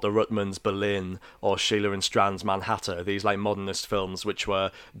Walter Ruttman's Berlin or Sheila and Strand's Manhattan, these like modernist films which were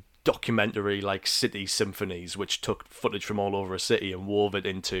documentary like city symphonies which took footage from all over a city and wove it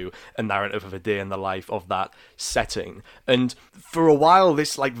into a narrative of a day in the life of that setting. And for a while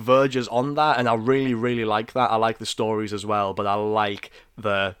this like verges on that, and I really, really like that. I like the stories as well, but I like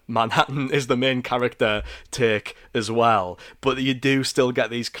the Manhattan is the main character take as well. But you do still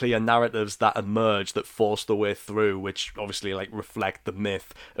get these clear narratives that emerge that force the way through, which obviously like reflect the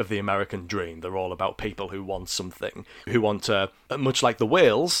myth of the American dream. They're all about people who want something, who want to, much like the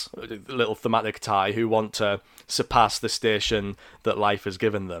Whales, a little thematic tie, who want to surpass the station that life has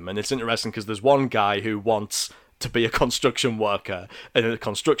given them. And it's interesting because there's one guy who wants to be a construction worker and a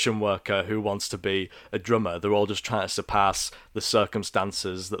construction worker who wants to be a drummer. They're all just trying to surpass the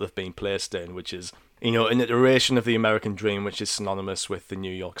circumstances that they've been placed in, which is, you know, an iteration of the American dream, which is synonymous with the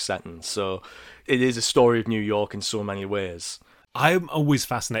New York setting. So it is a story of New York in so many ways. I'm always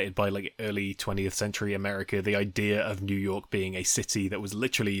fascinated by like early 20th century America, the idea of New York being a city that was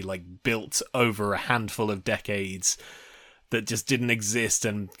literally like built over a handful of decades, that just didn't exist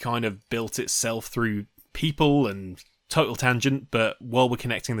and kind of built itself through people and total tangent. But while we're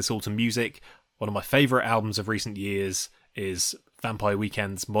connecting this all to music, one of my favourite albums of recent years is Vampire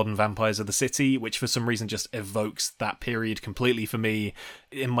Weekend's Modern Vampires of the City, which for some reason just evokes that period completely for me.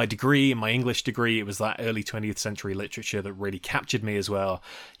 In my English degree, it was that early 20th century literature that really captured me as well.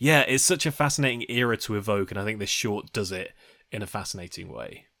 Yeah, it's such a fascinating era to evoke, and I think this short does it in a fascinating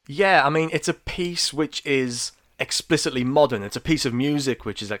way. Yeah, I mean, it's a piece which is explicitly modern. It's a piece of music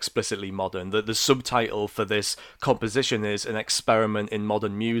which is explicitly modern. The subtitle for this composition is An Experiment in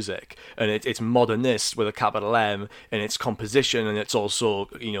Modern Music, and it's modernist with a capital M in its composition, and it's also,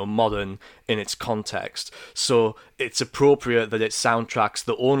 you know, modern in its context. So it's appropriate that it soundtracks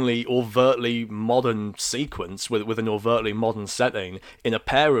the only overtly modern sequence with an overtly modern setting in a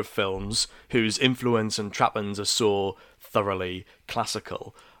pair of films whose influence and trappings are so thoroughly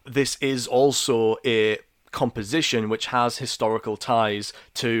classical. This is also a composition which has historical ties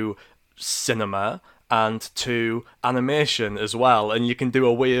to cinema and to animation as well, and you can do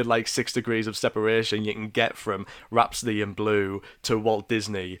a weird like 6 degrees of separation you can get from Rhapsody in Blue to Walt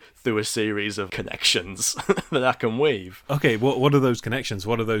Disney through a series of connections that I can weave. Okay, what are those connections?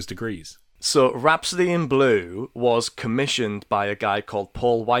 What are those degrees? So Rhapsody in Blue was commissioned by a guy called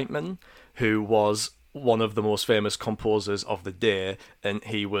Paul Whiteman, who was one of the most famous composers of the day, and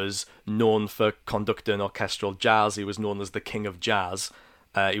he was known for conducting orchestral jazz. He was known as the King of Jazz.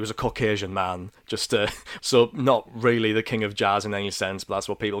 He was a Caucasian man, so not really the King of Jazz in any sense, but that's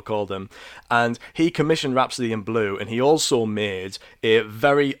what people called him. And he commissioned Rhapsody in Blue, and he also made a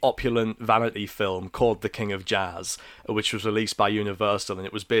very opulent vanity film called The King of Jazz, which was released by Universal, and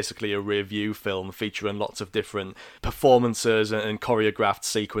it was basically a review film featuring lots of different performances and choreographed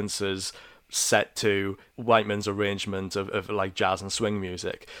sequences set to Whiteman's arrangement of like jazz and swing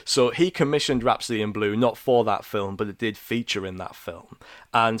music. So he commissioned Rhapsody in Blue not for that film, but it did feature in that film.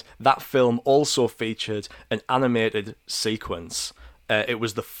 And that film also featured an animated sequence. It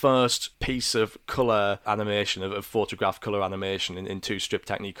was the first piece of colour animation, of photograph colour animation in two-strip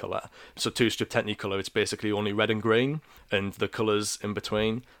Technicolor. So two-strip Technicolor, it's basically only red and green, and the colours in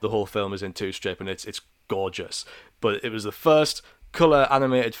between. The whole film is in two-strip, and it's gorgeous. But it was the first colour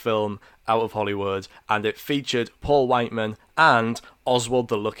animated film out of Hollywood, and it featured Paul Whiteman and Oswald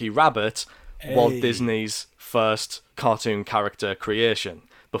the Lucky Rabbit, Walt Disney's first cartoon character creation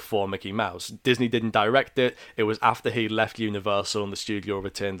before Mickey Mouse. Disney didn't direct it. It was after he left Universal and the studio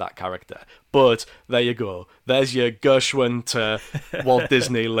retained that character. But there you go. There's your Gershwin to Walt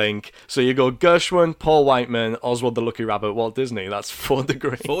Disney link. So you go Gershwin, Paul Whiteman, Oswald the Lucky Rabbit, Walt Disney. That's 4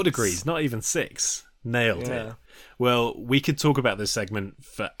 degrees. 4 degrees, not even 6. Nailed it. Well, we could talk about this segment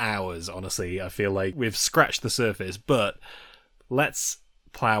for hours, honestly. I feel like we've scratched the surface, but let's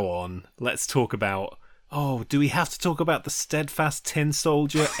plow on. Let's talk about... Oh, do we have to talk about the Steadfast Tin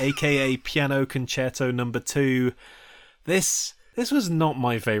Soldier, aka Piano Concerto No. 2? This was not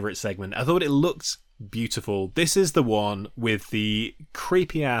my favourite segment. I thought it looked beautiful. This is the one with the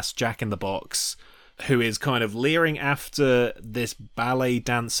creepy-ass Jack in the Box, who is kind of leering after this ballet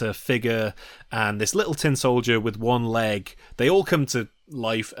dancer figure and this little tin soldier with one leg. They all come to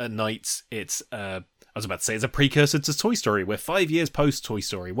life at night. It's, I was about to say, it's a precursor to Toy Story. We're 5 years post Toy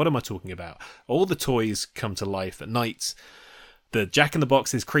Story. What am I talking about? All the toys come to life at night. The Jack in the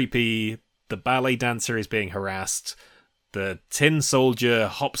Box is creepy. The ballet dancer is being harassed. The tin soldier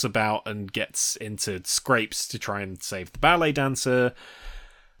hops about and gets into scrapes to try and save the ballet dancer.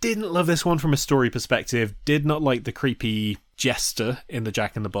 Didn't love this one from a story perspective. Did not like the creepy jester in the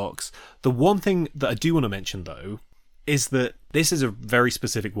Jack in the Box. The one thing that I do want to mention, though, is that this is a very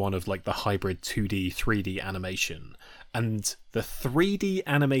specific one of like the hybrid 2D, 3D animation. And the 3D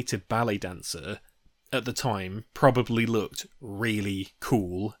animated ballet dancer at the time probably looked really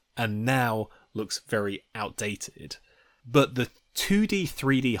cool and now looks very outdated. But the 2D,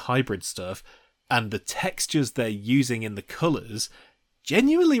 3D hybrid stuff and the textures they're using in the colours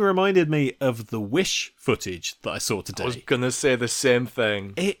genuinely reminded me of the Wish footage that I saw today. I was going to say the same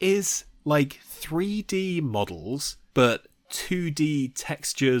thing. It is like 3D models, but 2D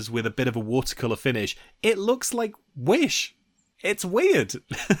textures with a bit of a watercolour finish. It looks like Wish. It's weird.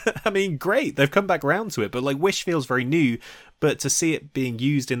 I mean, great. They've come back around to it, but like Wish feels very new. But to see it being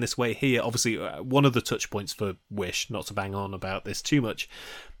used in this way here, obviously one of the touch points for Wish, not to bang on about this too much,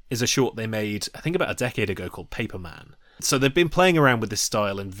 is a short they made, I think about a decade ago, called Paper Man, So they've been playing around with this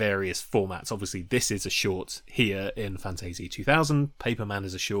style in various formats. Obviously, this is a short here in Fantasia 2000. Paperman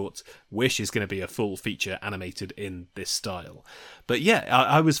is a short. Wish is going to be a full feature animated in this style. But yeah,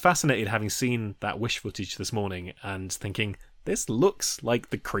 I was fascinated having seen that Wish footage this morning and thinking, this looks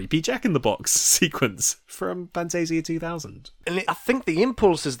like the creepy Jack-in-the-Box sequence from Fantasia 2000. And I think the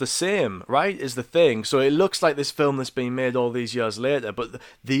impulse is the same, right, is the thing. So it looks like this film that's been made all these years later, but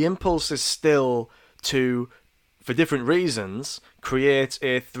the impulse is still to, for different reasons, create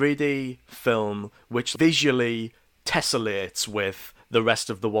a 3D film which visually tessellates with the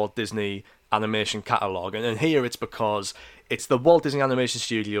rest of the Walt Disney animation catalogue. And here it's because it's the Walt Disney Animation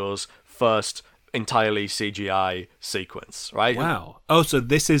Studios' first entirely CGI sequence, right? Wow. Oh, so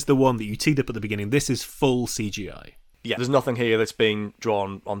this is the one that you teed up at the beginning. This is full CGI. Yeah, there's nothing here that's been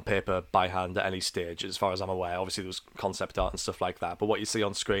drawn on paper by hand at any stage, as far as I'm aware. Obviously, there was concept art and stuff like that, but what you see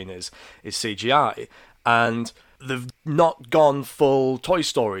on screen is CGI. And they've not gone full Toy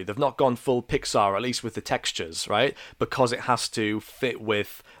Story. They've not gone full Pixar, at least with the textures, right? Because it has to fit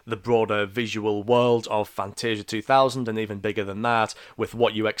with the broader visual world of Fantasia 2000, and even bigger than that, with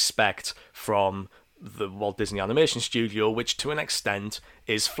what you expect from the Walt Disney Animation Studio, which to an extent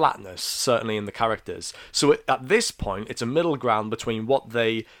is flatness, certainly in the characters. So at this point, it's a middle ground between what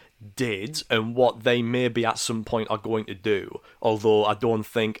they did and what they maybe at some point are going to do. Although I don't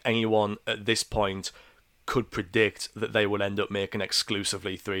think anyone at this point could predict that they would end up making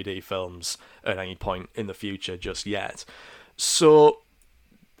exclusively 3D films at any point in the future just yet. So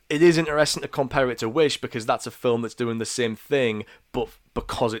it is interesting to compare it to Wish, because that's a film that's doing the same thing, but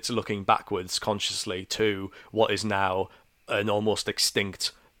because it's looking backwards consciously to what is now an almost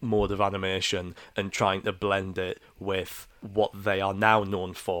extinct mode of animation and trying to blend it with what they are now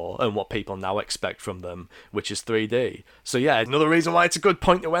known for and what people now expect from them, which is 3D. So yeah, another reason why it's a good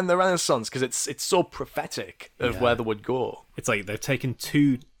point to end the Renaissance, because it's so prophetic of where they would go. It's like they've taken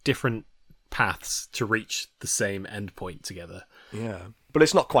two different paths to reach the same endpoint together. Yeah. But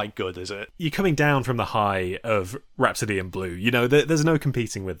it's not quite good, is it? You're coming down from the high of Rhapsody in Blue. You know, there's no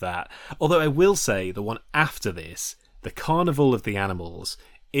competing with that. Although I will say, the one after this, The Carnival of the Animals,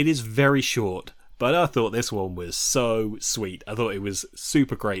 it is very short, but I thought this one was so sweet. I thought it was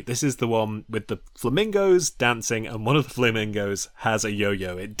super great. This is the one with the flamingos dancing, and one of the flamingos has a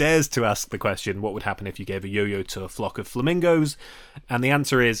yo-yo. It dares to ask the question, what would happen if you gave a yo-yo to a flock of flamingos? And the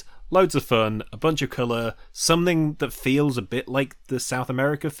answer is, loads of fun, a bunch of colour, something that feels a bit like the South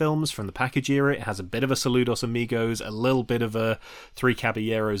America films from the package era. It has a bit of a Saludos Amigos, a little bit of a Three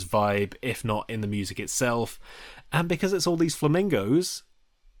Caballeros vibe, if not in the music itself. And because it's all these flamingos,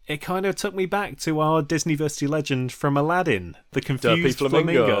 it kind of took me back to our Disneyversity legend from Aladdin, the confused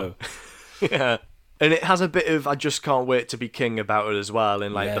flamingo. Yeah. And it has a bit of I just can't wait to be king about it as well,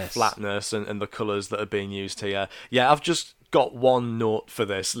 in like the flatness and the colours that are being used here. Yeah, I've just got one note for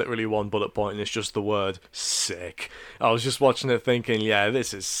this, literally one bullet point, and it's just the word sick. I was just watching it thinking, yeah,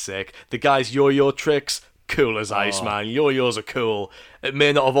 this is sick. The guy's yo-yo tricks, cool as ice, man. Yo-yos are cool. It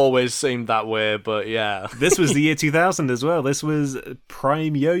may not have always seemed that way, but yeah. This was the year 2000 as well. This was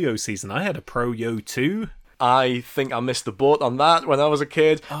prime yo-yo season. I had a Pro Yo 2. I think I missed the boat on that when I was a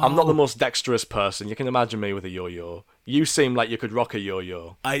kid. I'm not the most dexterous person. You can imagine me with a yo-yo. You seem like you could rock a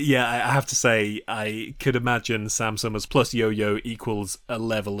yo-yo. I have to say, I could imagine Sam Summers plus yo-yo equals a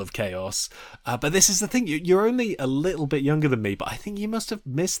level of chaos. But this is the thing, you're only a little bit younger than me, but I think you must have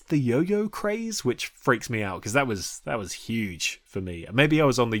missed the yo-yo craze, which freaks me out, because that was huge for me. Maybe I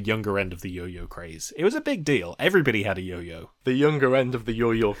was on the younger end of the yo-yo craze. It was a big deal. Everybody had a yo-yo. The younger end of the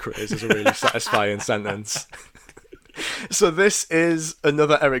yo-yo craze is a really satisfying sentence. So this is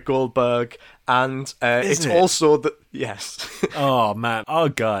another Eric Goldberg, and it's also the yes. Oh man, our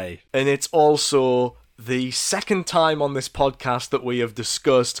guy, and it's also the second time on this podcast that we have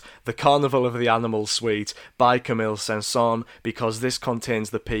discussed The Carnival of the Animals Suite by Camille Saint-Saëns, because this contains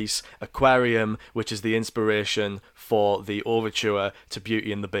the piece Aquarium, which is the inspiration for the overture to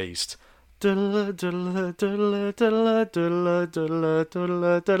Beauty and the Beast. This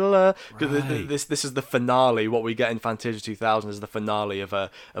is the finale. What we get in Fantasia 2000 is the finale of a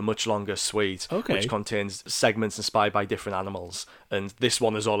much longer suite, which contains segments inspired by different animals. And this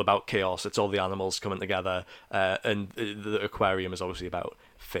one is all about chaos. It's all the animals coming together, and the aquarium is obviously about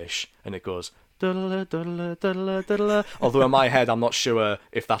fish, and it goes. Although in my head, I'm not sure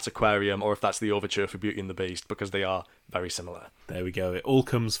if that's Aquarium or if that's the overture for Beauty and the Beast, because they are very similar. There we go. It all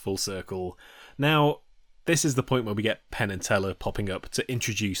comes full circle. Now, this is the point where we get Penn and Teller popping up to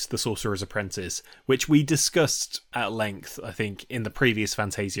introduce the Sorcerer's Apprentice, which we discussed at length, I think, in the previous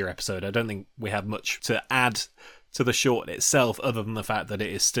Fantasia episode. I don't think we have much to add to the short itself, other than the fact that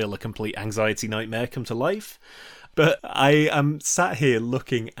it is still a complete anxiety nightmare come to life. But I am sat here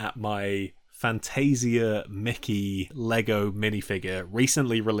looking at my Fantasia Mickey Lego minifigure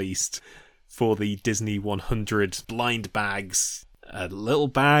recently released for the Disney 100 blind bags. A little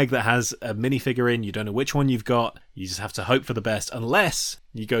bag that has a minifigure in. You don't know which one you've got. You just have to hope for the best, unless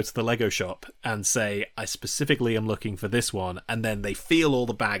you go to the Lego shop and say, I specifically am looking for this one, and then they feel all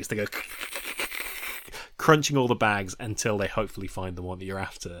the bags. They go crunching all the bags until they hopefully find the one that you're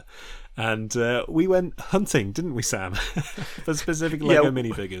after. And we went hunting, didn't we, Sam? For specific Lego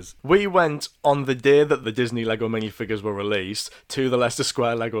minifigures. We went on the day that the Disney Lego minifigures were released to the Leicester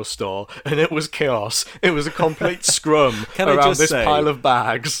Square Lego store, and it was chaos. It was a complete scrum around this pile of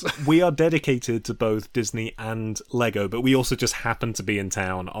bags. We are dedicated to both Disney and Lego, but we also just happened to be in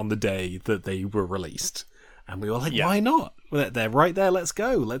town on the day that they were released. And we were like, why not? They're right there. Let's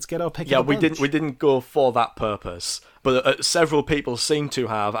go. Let's get our pick. We didn't go for that purpose, but several people seem to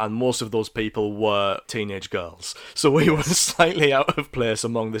have, and most of those people were teenage girls. So we were slightly out of place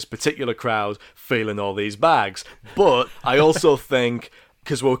among this particular crowd, feeling all these bags. But I also think,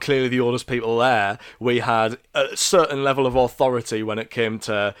 because we're clearly the oldest people there, we had a certain level of authority when it came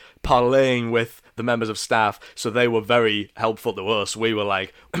to parlaying with the members of staff, so they were very helpful to us. We were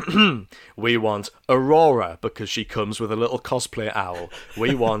like, we want Aurora, because she comes with a little cosplay owl.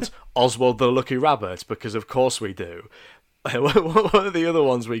 We want Oswald the Lucky Rabbit, because of course we do. What are the other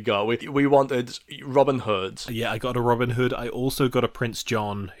ones we got? We wanted Robin Hood. Yeah, I got a Robin Hood. I also got a Prince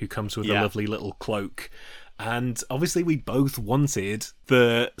John, who comes with a lovely little cloak. And obviously we both wanted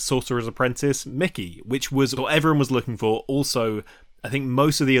the Sorcerer's Apprentice Mickey, which was what everyone was looking for. Also, I think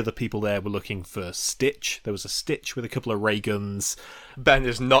most of the other people there were looking for Stitch. There was a Stitch with a couple of ray guns. Ben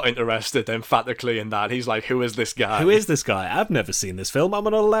is not interested emphatically in that. He's like, who is this guy? Who is this guy? I've never seen this film. I'm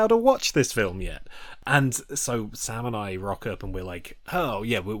not allowed to watch this film yet. And so Sam and I rock up and we're like, oh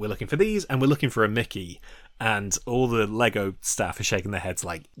yeah, we're looking for these, and we're looking for a Mickey. And all the Lego staff are shaking their heads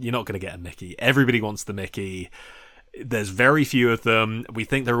like, you're not going to get a Mickey. Everybody wants the Mickey. There's very few of them. We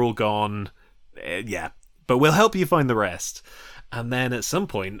think they're all gone. Yeah, but we'll help you find the rest. And then at some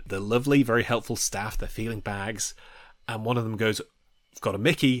point, the lovely, very helpful staff, they're feeling bags. And one of them goes, I've got a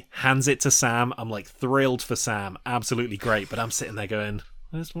Mickey, hands it to Sam. I'm like thrilled for Sam. Absolutely great. But I'm sitting there going,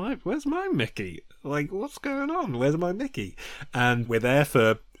 where's my Mickey? Like, what's going on? Where's my Mickey? And we're there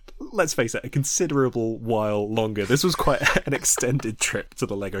for, let's face it, a considerable while longer. This was quite an extended trip to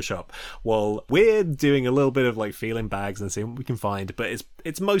the Lego shop. While we're doing a little bit of like feeling bags and seeing what we can find, but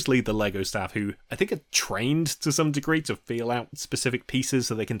it's mostly the Lego staff who I think are trained to some degree to feel out specific pieces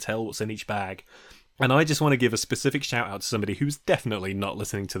so they can tell what's in each bag. And I just want to give a specific shout out to somebody who's definitely not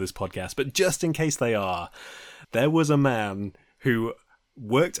listening to this podcast, but just in case they are, there was a man who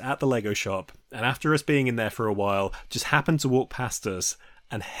worked at the Lego shop, and after us being in there for a while, just happened to walk past us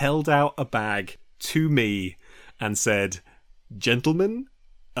and held out a bag to me and said, gentlemen,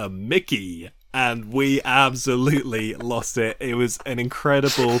 a Mickey. And we absolutely lost it. It was an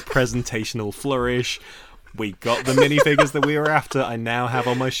incredible presentational flourish. We got the minifigures that we were after. I now have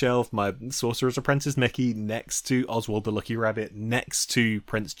on my shelf my Sorcerer's Apprentice Mickey next to Oswald the Lucky Rabbit, next to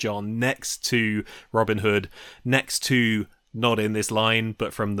Prince John, next to Robin Hood, next to, not in this line,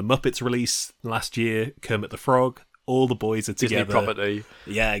 but from the Muppets release last year, Kermit the Frog. All the boys are together. Disney property.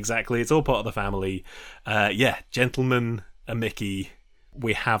 Yeah, exactly. It's all part of the family. Gentlemen, a Mickey.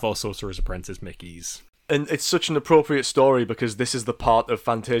 We have our Sorcerer's Apprentice Mickeys. And it's such an appropriate story because this is the part of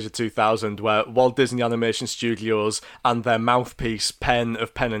Fantasia 2000 where Walt Disney Animation Studios and their mouthpiece, Penn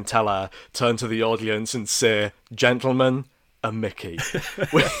of Penn and Teller, turn to the audience and say, gentlemen, a Mickey.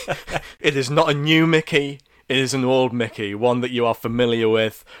 It is not a new Mickey. It is an old Mickey, one that you are familiar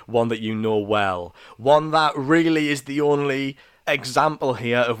with, one that you know well. One that really is the only example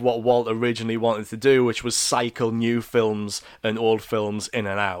here of what Walt originally wanted to do, which was cycle new films and old films in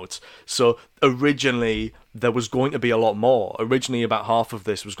and out. So originally there was going to be a lot more. Originally about half of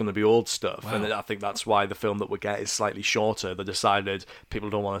this was going to be old stuff. Wow. And I think that's why the film that we get is slightly shorter. They decided people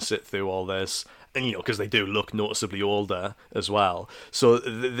don't want to sit through all this. And, you know, because they do look noticeably older as well. So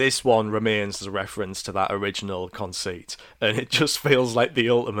this one remains as a reference to that original conceit. And it just feels like the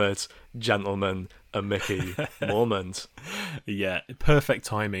ultimate gentleman and Mickey moment. Yeah, perfect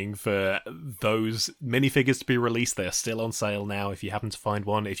timing for those minifigures to be released. They are still on sale now if you happen to find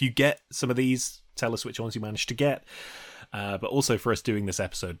one. If you get some of these, tell us which ones you managed to get. But also for us doing this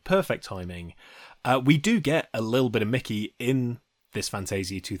episode, perfect timing. We do get a little bit of Mickey in this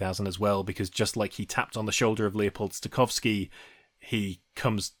Fantasia 2000 as well, because just like he tapped on the shoulder of Leopold Stokowski, he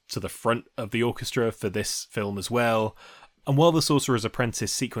comes to the front of the orchestra for this film as well. And while the Sorcerer's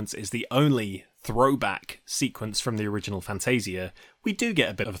Apprentice sequence is the only throwback sequence from the original Fantasia, we do get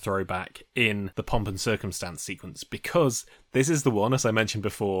a bit of a throwback in the Pomp and Circumstance sequence, because this is the one, as I mentioned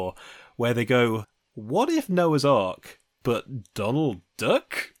before, where they go, what if Noah's Ark, but Donald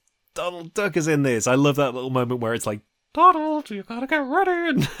Duck? Donald Duck is in this. I love that little moment where it's like, Donald, you gotta get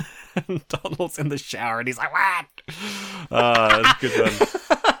ready. And Donald's in the shower and he's like, what? It's good one.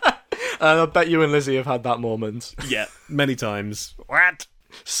 And I bet you and Lizzie have had that moment. Yeah, many times. What?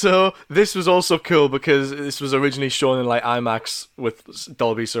 So this was also cool because this was originally shown in like IMAX with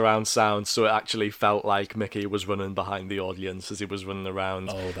Dolby surround sound, so it actually felt like Mickey was running behind the audience as he was running around.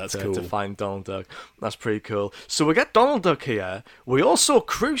 Oh, that's cool. To find Donald Duck. That's pretty cool. So we get Donald Duck here. We also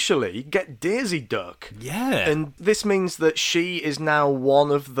crucially get Daisy Duck. Yeah. And this means that she is now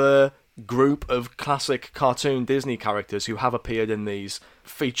one of the group of classic cartoon Disney characters who have appeared in these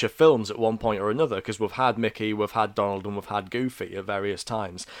feature films at one point or another, because we've had Mickey, we've had Donald, and we've had Goofy at various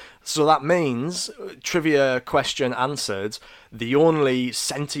times. So that means, trivia question answered, the only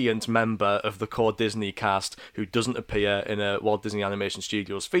sentient member of the core Disney cast who doesn't appear in a Walt Disney Animation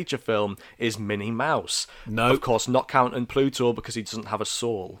Studios feature film is Minnie Mouse. No. Of course, not counting Pluto because he doesn't have a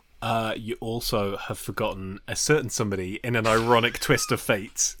soul. You also have forgotten a certain somebody in an ironic twist of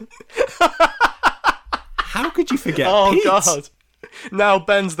fate. How could you forget Pete? Oh, God. Now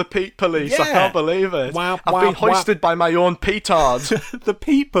Ben's the Pete Police. Yeah. I can't believe it. Wow, I've wow, been hoisted by my own petard. The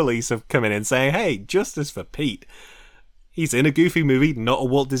Pete Police have come in and saying, hey, justice for Pete. He's in a Goofy movie, not a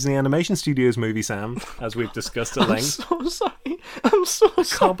Walt Disney Animation Studios movie, Sam, as we've discussed at length. I'm so sorry. I'm so sorry.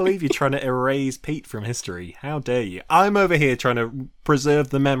 I can't believe you're trying to erase Pete from history. How dare you? I'm over here trying to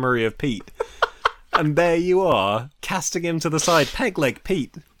preserve the memory of Pete. And there you are, casting him to the side. Peg leg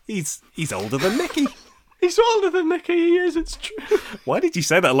Pete. He's older than Mickey. He's older than Mickey, he is, it's true. Why did you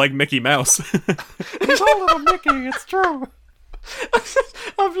say that like Mickey Mouse? He's older than Mickey, it's true.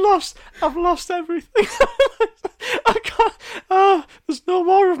 I've lost everything. I can't. There's no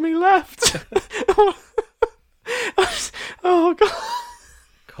more of me left. Oh, God.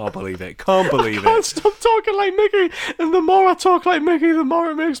 Can't believe it. Can't believe I can't it. stop talking like Mickey. And the more I talk like Mickey, the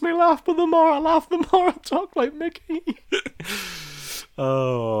more it makes me laugh. But the more I laugh, the more I talk like Mickey.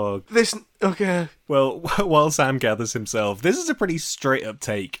 Oh. Okay. Well, while Sam gathers himself, this is a pretty straight up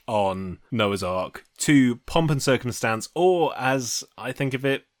take on Noah's Ark to Pomp and Circumstance, or as I think of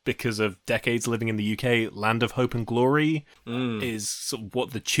it, because of decades living in the UK, Land of Hope and Glory is sort of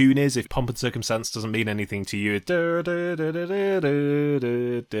what the tune is. If Pomp and Circumstance doesn't mean anything to you, but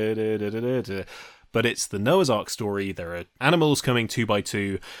it's the Noah's Ark story. There are animals coming 2 by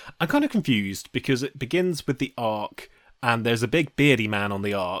 2. I'm kind of confused because it begins with the Ark, and there's a big beardy man on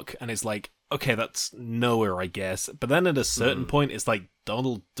the Ark, and it's like, okay, that's Noah, I guess. But then at a certain point, it's like,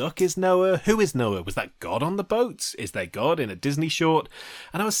 Donald Duck is Noah? Who is Noah? Was that God on the boat? Is there God in a Disney short?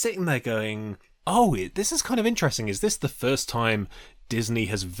 And I was sitting there going, oh, this is kind of interesting. Is this the first time Disney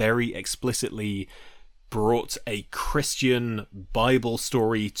has very explicitly brought a Christian Bible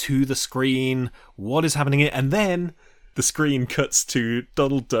story to the screen? What is happening here? And then the screen cuts to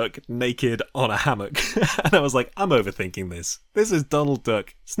Donald Duck naked on a hammock. And I was like, I'm overthinking this. This is Donald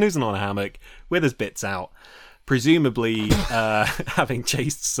Duck snoozing on a hammock with his bits out, presumably having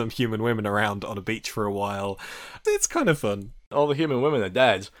chased some human women around on a beach for a while. It's kind of fun. All the human women are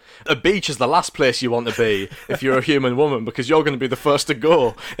dead. A beach is the last place you want to be if you're a human woman, because you're going to be the first to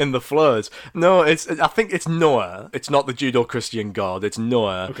go in the flood. No, I think it's Noah. It's not the Judeo-Christian God. It's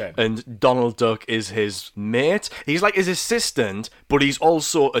Noah. Okay. And Donald Duck is his mate. He's like his assistant, but he's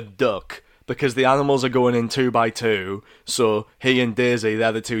also a duck, because the animals are going in 2 by 2, so he and Daisy,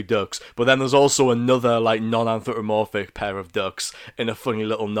 they're the 2 ducks. But then there's also another, like, non-anthropomorphic pair of ducks in a funny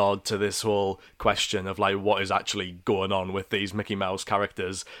little nod to this whole question of, like, what is actually going on with these Mickey Mouse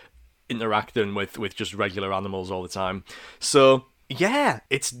characters interacting with just regular animals all the time. So, yeah,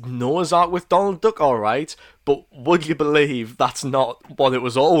 it's Noah's Ark with Donald Duck, alright, but would you believe that's not what it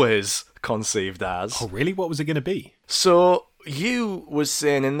was always conceived as? Oh, really? What was it going to be? So, you was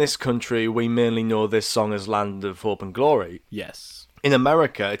saying in this country we mainly know this song as Land of Hope and Glory. Yes. In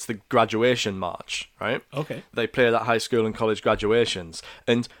America, it's the graduation march, right? Okay. They play it at high school and college graduations.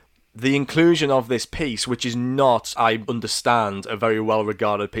 And the inclusion of this piece, which is not, I understand, a very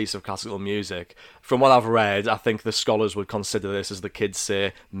well-regarded piece of classical music. From what I've read, I think the scholars would consider this, as the kids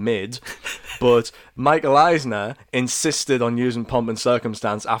say, mid. But Michael Eisner insisted on using Pomp and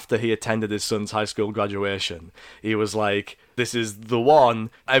Circumstance after he attended his son's high school graduation. He was like, this is the one.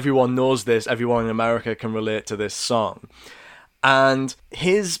 Everyone knows this. Everyone in America can relate to this song. And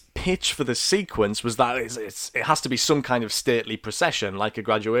his pitch for the sequence was that it has to be some kind of stately procession, like a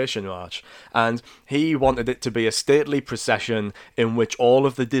graduation march. And he wanted it to be a stately procession in which all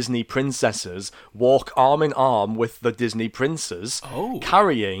of the Disney princesses walk arm in arm with the Disney princes,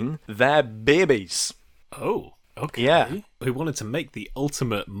 carrying their babies. Oh, okay. Yeah. He wanted to make the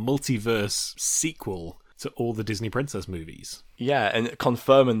ultimate multiverse sequel to all the Disney princess movies. Yeah, and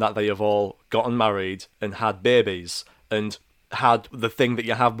confirming that they have all gotten married and had babies, and had the thing that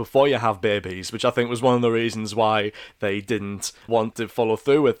you have before you have babies, which I think was one of the reasons why they didn't want to follow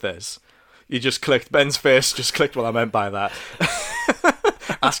through with this. You just clicked, Ben's face just clicked what I meant by that.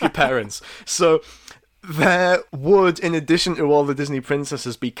 Ask your parents. So there would, in addition to all the Disney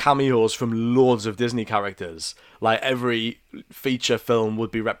princesses, be cameos from loads of Disney characters. Like every feature film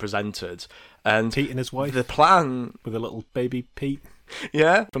would be represented. And Pete and his wife. The plan... With a little baby Pete.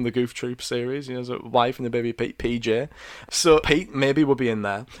 Yeah, from the Goof Troop series, you know, a wife and the baby Pete, PJ. So Pete maybe would be in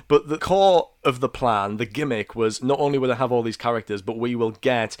there. But the core of the plan, the gimmick, was not only will I have all these characters, but we will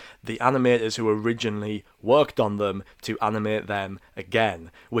get the animators who originally worked on them to animate them again.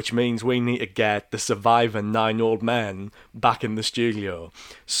 Which means we need to get the surviving 9 old men back in the studio.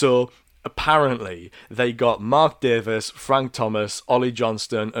 So apparently they got Mark Davis, Frank Thomas, Ollie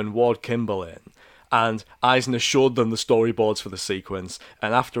Johnston, and Ward Kimball in. And Eisner showed them the storyboards for the sequence,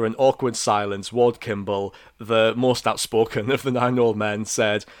 and after an awkward silence, Ward Kimball, the most outspoken of the 9 old men,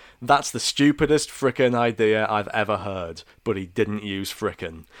 said, "That's the stupidest frickin' idea I've ever heard," but he didn't use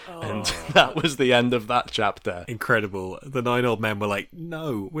frickin'. And that was the end of that chapter. Incredible. The 9 old men were like,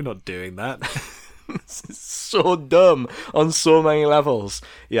 no, we're not doing that. It's so dumb on so many levels.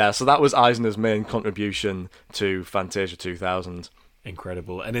 Yeah, so that was Eisner's main contribution to Fantasia 2000.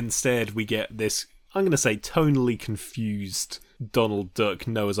 Incredible. And instead we get this, I'm going to say, tonally confused Donald Duck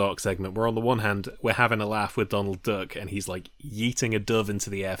Noah's Ark segment, where on the one hand we're having a laugh with Donald Duck and he's like yeeting a dove into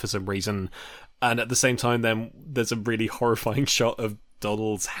the air for some reason, and at the same time then there's a really horrifying shot of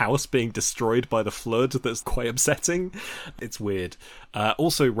Donald's house being destroyed by the flood that's quite upsetting. It's weird.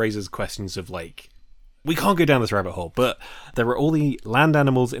 Also raises questions of like, we can't go down this rabbit hole, but there are all the land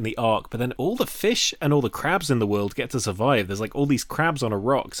animals in the ark, but then all the fish and all the crabs in the world get to survive. There's like all these crabs on a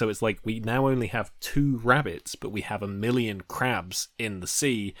rock, so it's like we now only have 2 rabbits, but we have 1 million crabs in the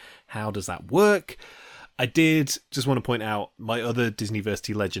sea. How does that work? I did just want to point out my other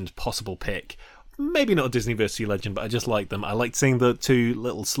Disneyversity Legend possible pick. Maybe not a Disneyversity Legend, but I just like them. I liked seeing the 2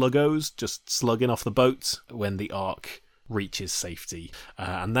 little sluggos just slugging off the boat when the ark reaches safety.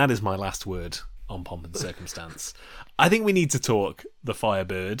 And that is my last word on Pomp and Circumstance. I think we need to talk the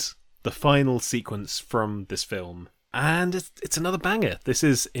Firebird, the final sequence from this film, and it's another banger. This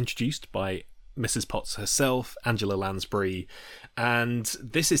is introduced by Mrs. Potts herself, Angela Lansbury, and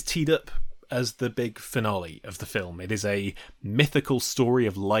this is teed up as the big finale of the film. It is a mythical story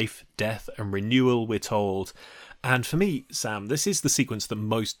of life, death, and renewal, we're told. And for me, Sam, this is the sequence that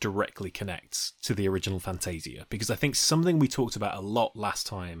most directly connects to the original Fantasia, because I think something we talked about a lot last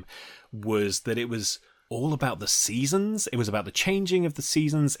time was that it was all about the seasons. It was about the changing of the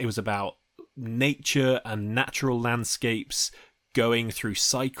seasons. It was about nature and natural landscapes going through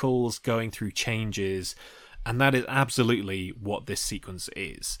cycles, going through changes. And that is absolutely what this sequence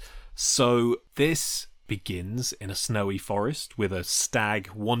is. So this begins in a snowy forest with a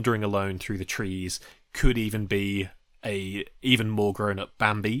stag wandering alone through the trees. Could even be a even more grown-up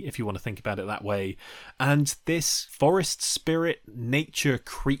Bambi, if you want to think about it that way. And this forest spirit nature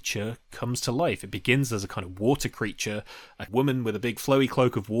creature comes to life. It begins as a kind of water creature, a woman with a big flowy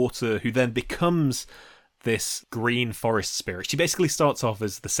cloak of water, who then becomes this green forest spirit. She basically starts off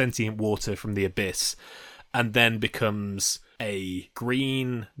as the sentient water from the abyss, and then becomes a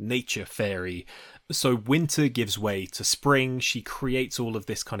green nature fairy. So winter gives way to spring. She creates all of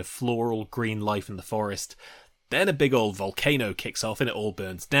this kind of floral green life in the forest. Then a big old volcano kicks off and it all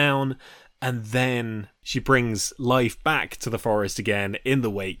burns down. And then she brings life back to the forest again in the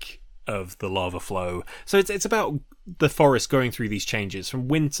wake of the lava flow. So it's about the forest going through these changes from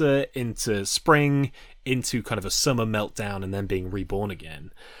winter into spring, into kind of a summer meltdown, and then being reborn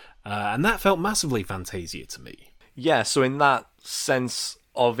again. And that felt massively Fantasia to me. Yeah, so in that sense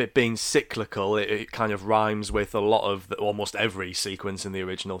of it being cyclical, it kind of rhymes with a lot of almost every sequence in the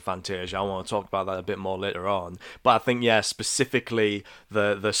original Fantasia. I want to talk about that a bit more later on. But I think, yeah, specifically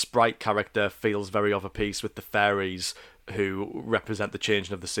the sprite character feels very of a piece with the fairies who represent the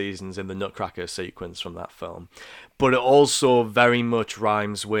changing of the seasons in the Nutcracker sequence from that film. But it also very much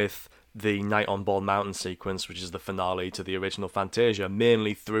rhymes with the Night on Bald Mountain sequence, which is the finale to the original Fantasia,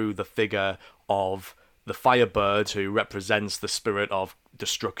 mainly through the figure of the Firebird, who represents the spirit of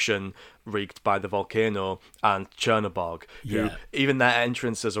destruction wreaked by the volcano, and Chernobog, who even their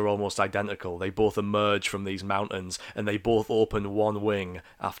entrances are almost identical. They both emerge from these mountains and they both open one wing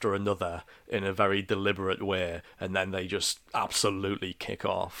after another in a very deliberate way, and then they just absolutely kick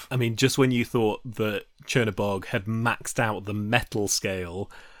off. I mean, just when you thought that Chernobog had maxed out the metal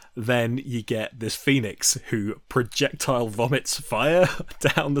scale, then you get this phoenix who projectile vomits fire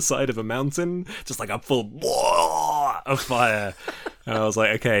down the side of a mountain, just like a full of fire. And I was like,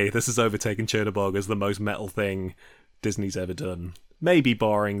 okay, this has overtaken Chernobog as the most metal thing Disney's ever done. Maybe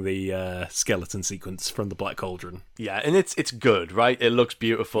barring the skeleton sequence from the Black Cauldron. Yeah, and it's good, right? It looks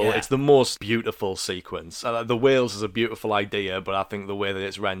beautiful. Yeah. It's the most beautiful sequence. The whales is a beautiful idea, but I think the way that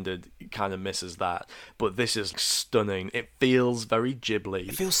it's rendered kind of misses that. But this is stunning. It feels very Ghibli.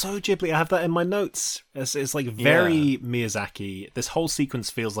 It feels so Ghibli. I have that in my notes. It's like very Miyazaki. This whole sequence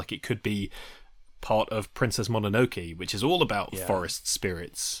feels like it could be part of Princess Mononoke, which is all about forest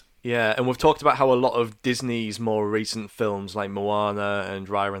spirits. Yeah, and we've talked about how a lot of Disney's more recent films like Moana and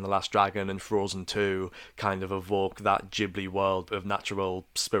Raya and the Last Dragon and Frozen 2 kind of evoke that Ghibli world of natural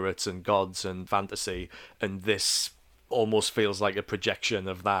spirits and gods and fantasy, and this almost feels like a projection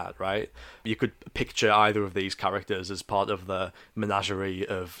of that, right? You could picture either of these characters as part of the menagerie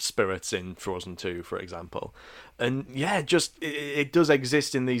of spirits in Frozen 2, for example. And yeah, just it does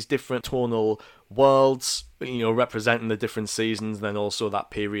exist in these different tonal worlds, you know, representing the different seasons, and then also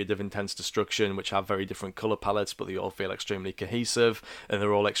that period of intense destruction, which have very different colour palettes, but they all feel extremely cohesive, and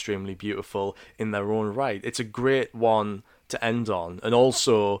they're all extremely beautiful in their own right. It's a great one to end on, and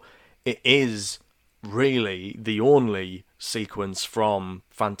also it is really the only sequence from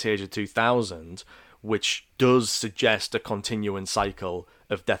Fantasia 2000 which does suggest a continuing cycle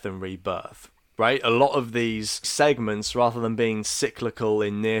of death and rebirth, right? A lot of these segments, rather than being cyclical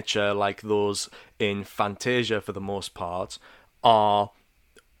in nature like those in Fantasia for the most part, are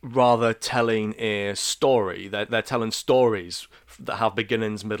rather telling a story. They're telling stories that have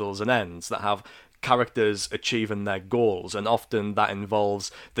beginnings, middles, and ends, that have characters achieving their goals, and often that involves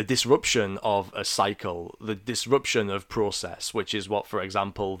the disruption of a cycle, the disruption of process, which is what, for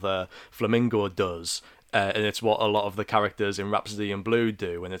example, the flamingo does, and it's what a lot of the characters in Rhapsody in Blue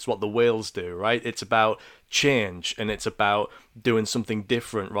do, and it's what the whales do, right? It's about change, and it's about doing something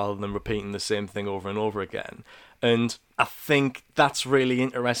different rather than repeating the same thing over and over again. And I think that's really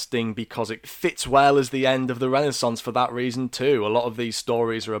interesting because it fits well as the end of the Renaissance for that reason too. A lot of these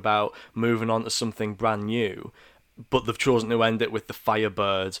stories are about moving on to something brand new, but they've chosen to end it with the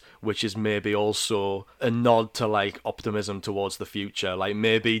Firebird, which is maybe also a nod to like optimism towards the future. Like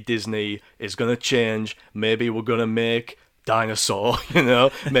maybe Disney is going to change, maybe we're going to make dinosaur, you know,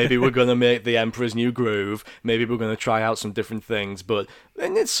 maybe we're going to make the Emperor's New Groove, maybe we're going to try out some different things, but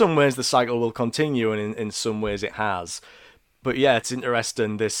in some ways the cycle will continue, and in some ways it has. But yeah, it's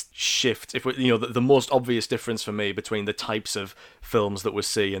interesting, this shift. If we, you know, the most obvious difference for me between the types of films that we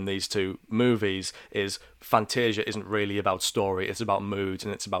see in these two movies is Fantasia isn't really about story, it's about mood,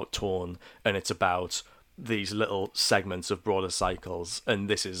 and it's about tone, and it's about these little segments of broader cycles, and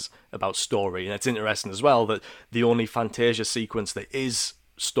this is about story. And it's interesting as well that the only Fantasia sequence that is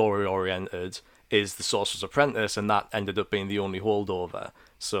story oriented is The Sorcerer's Apprentice, and that ended up being the only holdover.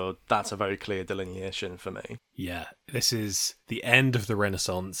 So that's a very clear delineation for me. Yeah, this is the end of the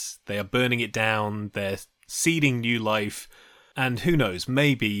Renaissance. They are burning it down, they're seeding new life, and who knows,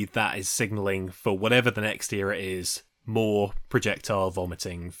 maybe that is signalling for whatever the next era is, more projectile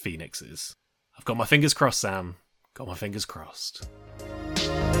vomiting phoenixes. I've got my fingers crossed, Sam. Got my fingers crossed.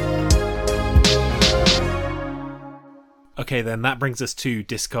 Okay, then that brings us to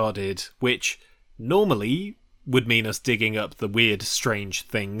Discarded, which normally would mean us digging up the weird, strange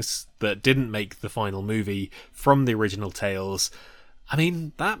things that didn't make the final movie from the original tales. I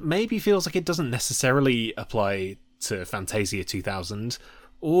mean, that maybe feels like it doesn't necessarily apply to Fantasia 2000,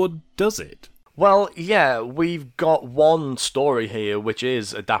 or does it? Well, yeah, we've got one story here which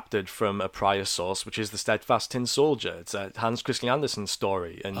is adapted from a prior source, which is The Steadfast Tin Soldier. It's a Hans Christian Andersen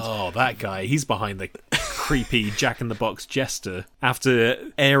story. And oh, that guy. He's behind the creepy Jack-in-the-Box jester.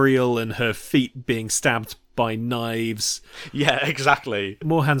 After Ariel and her feet being stabbed by knives. Yeah, exactly.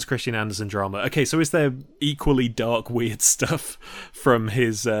 More Hans Christian Andersen drama. Okay, so is there equally dark, weird stuff from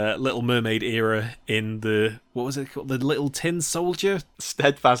his Little Mermaid era in the, what was it called? The Little Tin Soldier?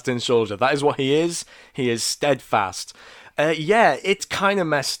 Steadfast Tin Soldier. That is what he is. He is steadfast. Yeah, it's kind of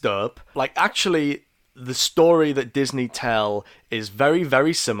messed up. Like, actually, the story that Disney tell is very,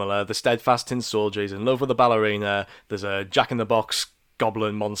 very similar. The Steadfast Tin Soldier is in love with a ballerina. There's a Jack-in-the-Box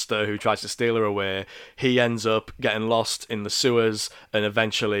goblin monster who tries to steal her away. He ends up getting lost in the sewers and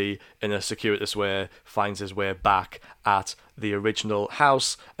eventually, in a circuitous way, finds his way back at the original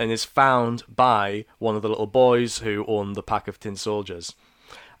house and is found by one of the little boys who own the pack of tin soldiers.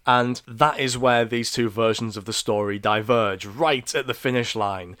 And that is where these two versions of the story diverge, right at the finish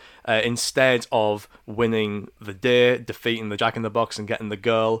line. Instead of winning the day, defeating the Jack-in-the-Box and getting the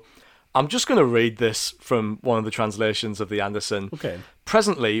girl, I'm just going to read this from one of the translations of the Anderson. Okay.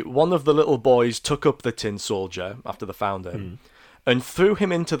 Presently, one of the little boys took up the tin soldier, after they found him, and threw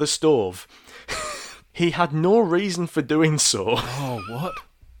him into the stove. He had no reason for doing so. Oh, what?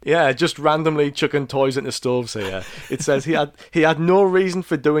 Yeah, just randomly chucking toys into stoves here. It says he had no reason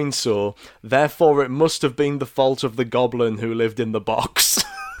for doing so, therefore it must have been the fault of the goblin who lived in the box.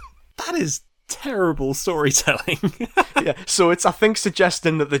 That is terrible storytelling. Yeah, so it's, I think,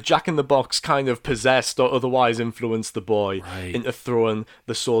 suggesting that the Jack-in-the-Box kind of possessed or otherwise influenced the boy into throwing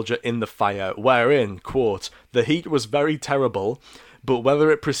the soldier in the fire, wherein, quote, the heat was very terrible, but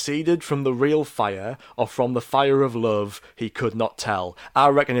whether it proceeded from the real fire or from the fire of love, he could not tell. I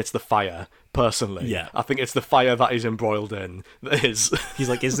reckon it's the fire, personally. Yeah. I think it's the fire that he's embroiled in. He's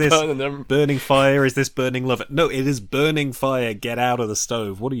like, is this burning fire? Is this burning love? No, it is burning fire. Get out of the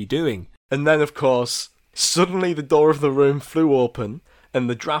stove. What are you doing? And then, of course, suddenly the door of the room flew open, and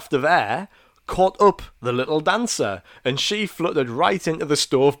the draft of air caught up the little dancer, and she fluttered right into the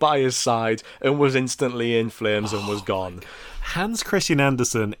stove by his side and was instantly in flames and was gone. Hans Christian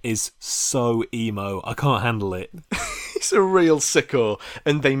Andersen is so emo. I can't handle it. He's a real sicko,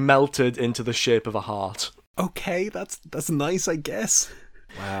 and they melted into the shape of a heart. Okay, that's nice, I guess.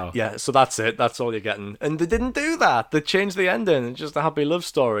 Wow. Yeah, so that's it. That's all you're getting. And they didn't do that. They changed the ending. It's just a happy love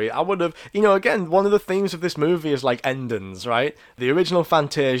story. I would have... again, one of the themes of this movie is, like, endings, right? The original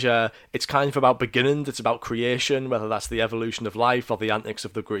Fantasia, it's kind of about beginnings. It's about creation, whether that's the evolution of life or the antics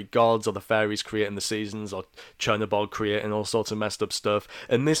of the Greek gods or the fairies creating the seasons or Chernobog creating all sorts of messed up stuff.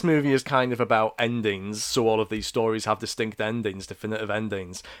 And this movie is kind of about endings, so all of these stories have distinct endings, definitive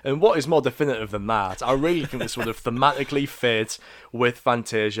endings. And what is more definitive than that? I really think this would have thematically fit with Fantasia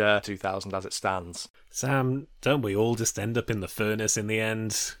 2000 as it stands. Sam, don't we all just end up in the furnace in the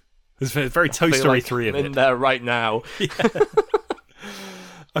end? It's very Toy Story 3 of it. I'm in there right now. Yeah.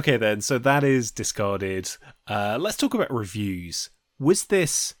 Okay then, so that is discarded. Let's talk about reviews. Was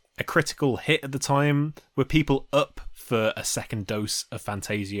this a critical hit at the time? Were people up for a second dose of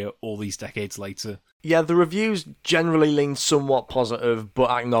Fantasia all these decades later? Yeah, the reviews generally lean somewhat positive,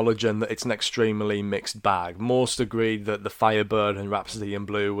 but acknowledging that it's an extremely mixed bag. Most agreed that The Firebird and Rhapsody in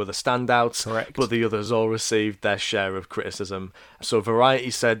Blue were the standouts, correct, but the others all received their share of criticism. So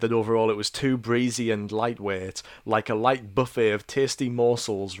Variety said that overall it was too breezy and lightweight, like a light buffet of tasty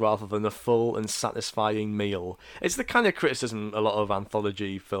morsels rather than a full and satisfying meal. It's the kind of criticism a lot of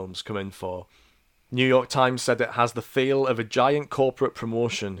anthology films come in for. New York Times said it has the feel of a giant corporate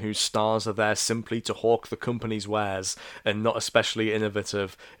promotion whose stars are there simply to hawk the company's wares and not especially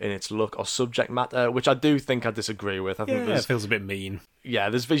innovative in its look or subject matter, which I do think I disagree with. I think it feels a bit mean. Yeah,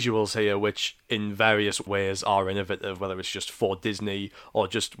 there's visuals here which in various ways are innovative, whether it's just for Disney or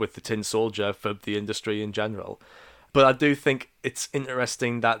just with the Tin Soldier for the industry in general. But I do think it's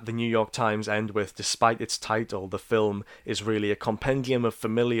interesting that the New York Times end with, despite its title, the film is really a compendium of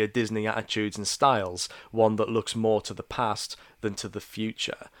familiar Disney attitudes and styles, one that looks more to the past than to the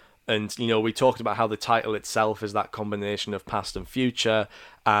future. And, we talked about how the title itself is that combination of past and future,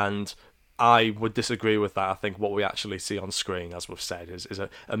 and I would disagree with that. I think what we actually see on screen, as we've said, is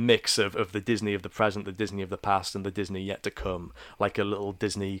a mix of the Disney of the present, the Disney of the past, and the Disney yet to come, like a little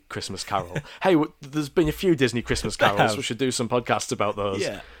Disney Christmas Carol. Hey, there's been a few Disney Christmas carols. We should do some podcasts about those.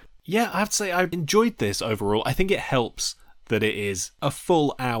 Yeah, I have to say I enjoyed this overall. I think it helps that it is a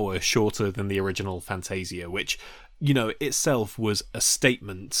full hour shorter than the original Fantasia, which, itself was a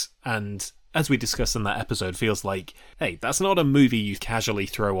statement, and as we discussed in that episode, feels like, hey, that's not a movie you casually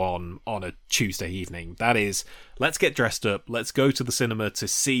throw on a Tuesday evening. That is, let's get dressed up, let's go to the cinema to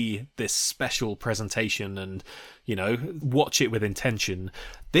see this special presentation and, watch it with intention.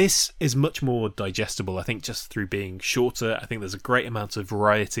 This is much more digestible, I think, just through being shorter. I think there's a great amount of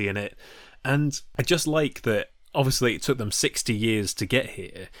variety in it. And I just like that, obviously, it took them 60 years to get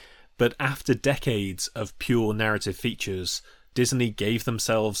here, but after decades of pure narrative features, Disney gave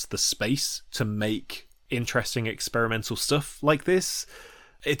themselves the space to make interesting experimental stuff like this.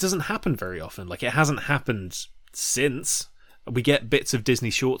 It doesn't happen very often. Like, it hasn't happened since. We get bits of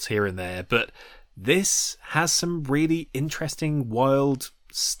Disney shorts here and there, but this has some really interesting, wild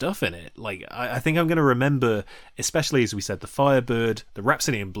stuff in it. Like, I think I'm going to remember, especially as we said, the Firebird, the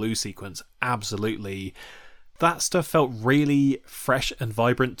Rhapsody in Blue sequence, absolutely. That stuff felt really fresh and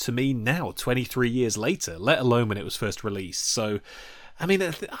vibrant to me now, 23 years later, let alone when it was first released. So, I mean,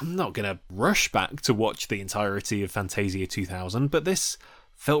 I'm not going to rush back to watch the entirety of Fantasia 2000, but this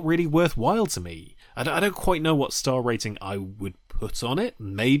felt really worthwhile to me. I don't quite know what star rating I would put on it.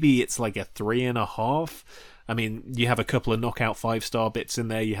 Maybe it's like a 3.5. I mean, you have a couple of knockout 5-star bits in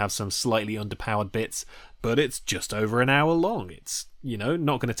there, you have some slightly underpowered bits, but it's just over an hour long. It's,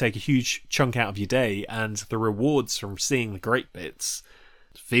 not going to take a huge chunk out of your day, and the rewards from seeing the great bits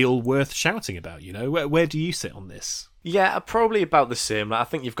feel worth shouting about, Where do you sit on this? Yeah, probably about the same. I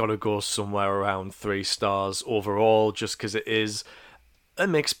think you've got to go somewhere around 3 stars overall, just because it is a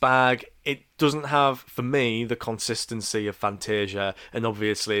mixed bag. It doesn't have, for me, the consistency of Fantasia, and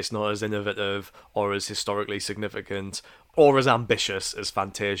obviously it's not as innovative or as historically significant or as ambitious as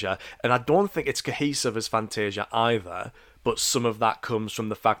Fantasia, and I don't think it's cohesive as Fantasia either. But some of that comes from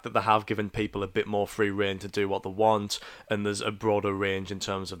the fact that they have given people a bit more free rein to do what they want, and there's a broader range in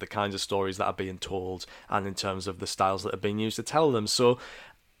terms of the kinds of stories that are being told and in terms of the styles that are being used to tell them. So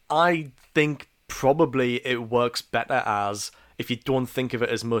I think probably it works better as, if you don't think of it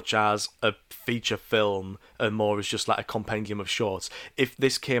as much as a feature film and more as just like a compendium of shorts. If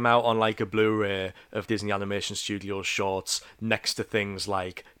this came out on like a Blu-ray of Disney Animation Studios shorts next to things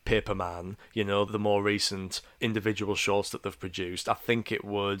like Paperman, the more recent individual shorts that they've produced, I think it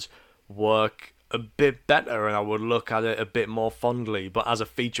would work a bit better and I would look at it a bit more fondly. But as a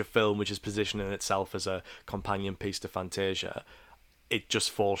feature film, which is positioning itself as a companion piece to Fantasia, it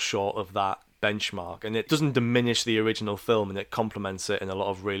just falls short of that benchmark, and it doesn't diminish the original film, and it complements it in a lot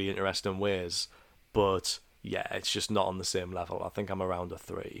of really interesting ways, but yeah, it's just not on the same level. I think I'm around a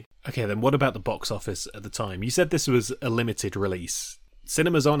 3. Okay, then what about the box office at the time? You said this was a limited release.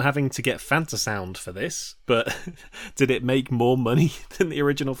 Cinemas aren't having to get Fantasound for this, but did it make more money than the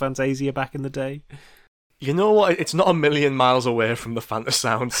original Fantasia back in the day? You know what? It's not a million miles away from the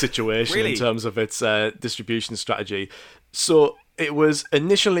Fantasound situation Really? In terms of its distribution strategy. So it was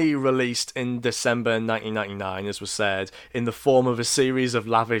initially released in December 1999, as was said, in the form of a series of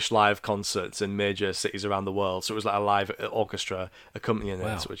lavish live concerts in major cities around the world. So it was like a live orchestra accompanying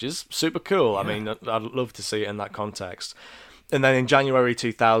it, which is super cool. Yeah. I mean, I'd love to see it in that context. And then in January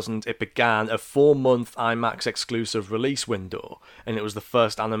 2000, it began a 4-month IMAX exclusive release window, and it was the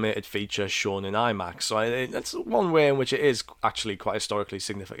first animated feature shown in IMAX. So that's one way in which it is actually quite historically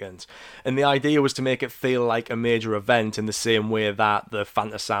significant. And the idea was to make it feel like a major event in the same way that the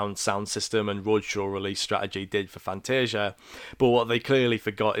Fantasound sound system and roadshow release strategy did for Fantasia. But what they clearly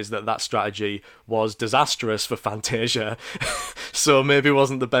forgot is that strategy was disastrous for Fantasia, so maybe it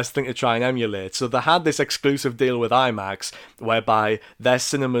wasn't the best thing to try and emulate. So they had this exclusive deal with IMAX, whereby their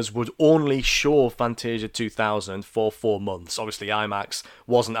cinemas would only show Fantasia 2000 for 4 months. Obviously, IMAX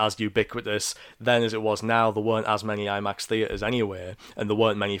wasn't as ubiquitous then as it was now. There weren't as many IMAX theatres anyway, and there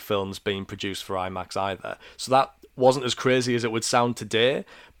weren't many films being produced for IMAX either. So that wasn't as crazy as it would sound today,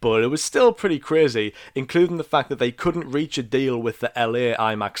 but it was still pretty crazy, including the fact that they couldn't reach a deal with the LA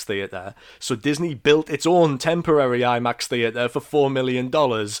IMAX theatre. So Disney built its own temporary IMAX theatre for $4 million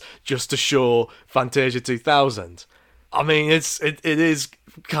just to show Fantasia 2000. I mean, it is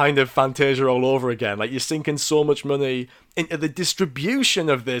kind of Fantasia all over again. Like, you're sinking so much money into the distribution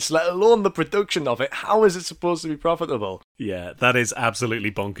of this, let alone the production of it. How is it supposed to be profitable? Yeah, that is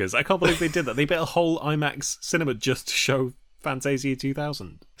absolutely bonkers. I can't believe they did that. They built a whole IMAX cinema just to show Fantasia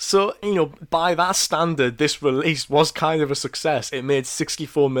 2000. So, by that standard, this release was kind of a success. It made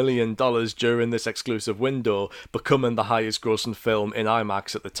 $64 million during this exclusive window, becoming the highest grossing film in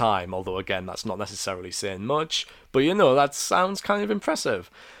IMAX at the time. Although, again, that's not necessarily saying much. But, that sounds kind of impressive.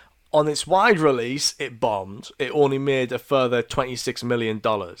 On its wide release, it bombed. It only made a further $26 million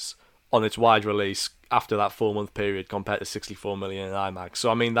on its wide release after that 4-month period, compared to $64 million in IMAX. So,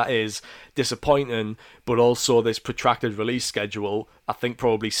 I mean, that is disappointing, but also this protracted release schedule, I think,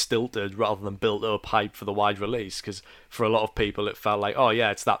 probably stilted rather than built up hype for the wide release, because for a lot of people it felt like, oh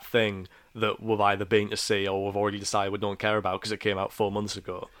yeah, it's that thing that we've either been to see or we've already decided we don't care about because it came out 4 months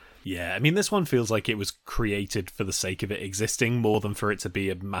ago. Yeah, I mean, this one feels like it was created for the sake of it existing more than for it to be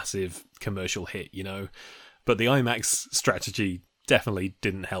a massive commercial hit, But the IMAX strategy definitely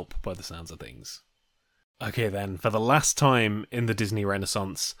didn't help by the sounds of things. Okay then, for the last time in the Disney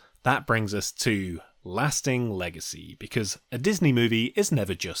Renaissance, that brings us to lasting legacy, because a Disney movie is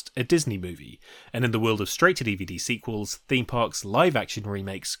never just a Disney movie, and in the world of straight-to-DVD sequels, theme parks, live-action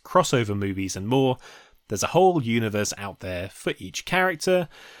remakes, crossover movies and more, there's a whole universe out there for each character,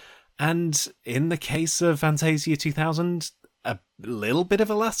 and in the case of Fantasia 2000, a little bit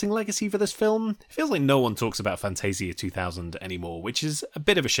of a lasting legacy for this film. It feels like no one talks about Fantasia 2000 anymore, which is a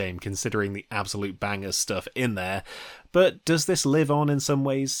bit of a shame considering the absolute banger stuff in there. But does this live on in some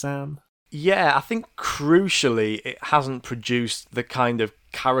ways, Sam? Yeah, I think crucially it hasn't produced the kind of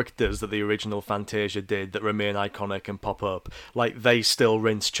characters that the original Fantasia did that remain iconic and pop up. Like, they still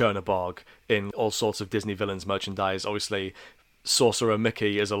rinse Chernabog in all sorts of Disney villains merchandise. Obviously, Sorcerer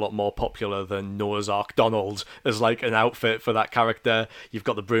Mickey is a lot more popular than Noah's Ark Donald as like an outfit for that character. You've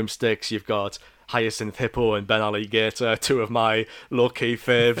got the broomsticks, you've got Hyacinth Hippo and Ben Alligator, two of my low-key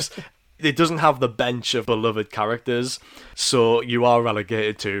faves. It doesn't have the bench of beloved characters, so you are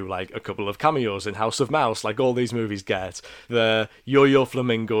relegated to like a couple of cameos in House of Mouse, like all these movies get. The Yo-Yo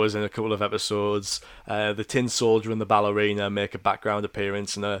Flamingo is in a couple of episodes. The Tin Soldier and the Ballerina make a background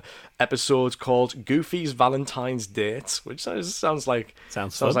appearance in a episode called Goofy's Valentine's Date, which sounds like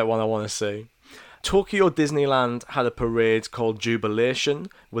one I want to see. Tokyo Disneyland had a parade called Jubilation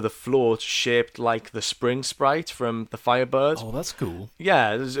with a float shaped like the Spring Sprite from the Firebird. Oh, that's cool.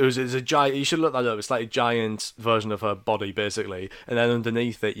 Yeah, it was a giant. You should look that up. It's like a giant version of her body, basically. And then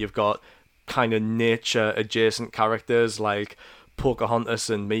underneath it, you've got kind of nature adjacent characters like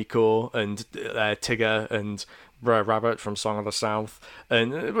Pocahontas and Miko and Tigger and Brer Rabbit from Song of the South.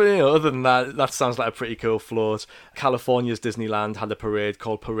 And other than that, that sounds like a pretty cool float. California's Disneyland had a parade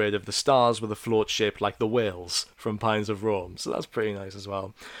called Parade of the Stars with a float shaped like the whales from Pines of Rome. So that's pretty nice as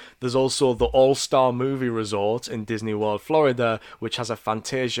well. There's also the All-Star Movie Resort in Disney World, Florida, which has a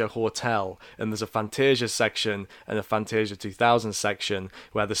Fantasia hotel. And there's a Fantasia section and a Fantasia 2000 section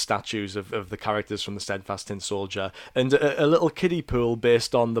where the statues of the characters from the Steadfast Tin Soldier and a little kiddie pool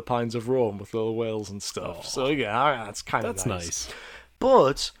based on the Pines of Rome with little whales and stuff. Oh. So yeah, that's kind of nice.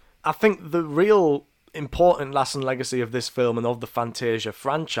 But I think the real important lasting legacy of this film and of the Fantasia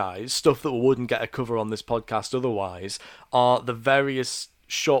franchise, stuff that wouldn't get a cover on this podcast otherwise, are the various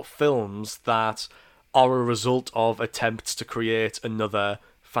short films that are a result of attempts to create another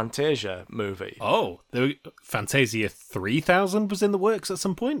Fantasia movie. Oh, the Fantasia 3000 was in the works at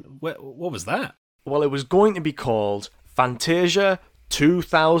some point? What was that? Well, it was going to be called Fantasia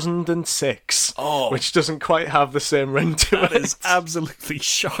 2006, which doesn't quite have the same ring to it. That is absolutely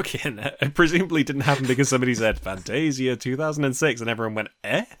shocking. It presumably didn't happen because somebody said Fantasia 2006 and everyone went,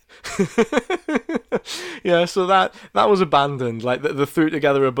 eh? Yeah, so that was abandoned. Like, they threw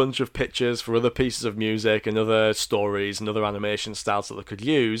together a bunch of pictures for other pieces of music and other stories and other animation styles that they could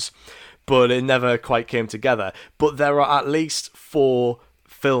use, but it never quite came together. But there are at least 4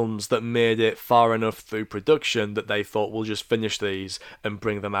 films that made it far enough through production that they thought, we'll just finish these and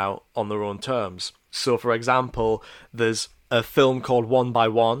bring them out on their own terms. So, for example, there's a film called One by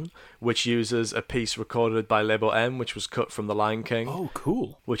One, which uses a piece recorded by Lebo M, which was cut from The Lion King. Oh,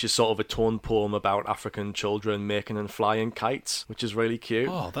 cool. Which is sort of a torn poem about African children making and flying kites, which is really cute.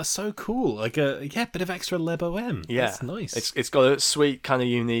 Oh, that's so cool. Like a bit of extra Lebo M. Yeah. That's nice. It's got a sweet, kind of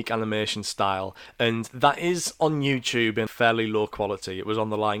unique animation style, and that is on YouTube in fairly low quality. It was on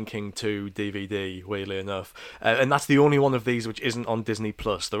the Lion King 2 DVD, weirdly enough. And that's the only one of these which isn't on Disney+.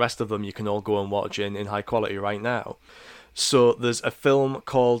 The rest of them you can all go and watch in high quality right now. So there's a film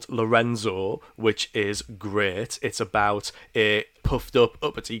called Lorenzo, which is great. It's about a puffed up,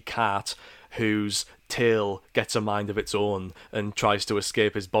 uppity cat whose tail gets a mind of its own and tries to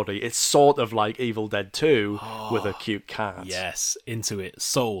escape his body. It's sort of like Evil Dead 2 with a cute cat. Yes, into it.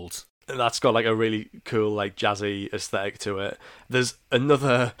 Sold. And that's got like a really cool, like jazzy aesthetic to it. There's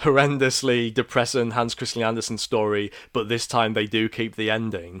another horrendously depressing Hans Christian Andersen story, but this time they do keep the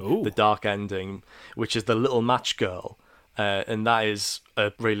ending, the dark ending, which is The Little Match Girl. And that is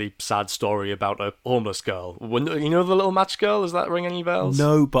a really sad story about a homeless girl. You know The Little Match Girl? Does that ring any bells?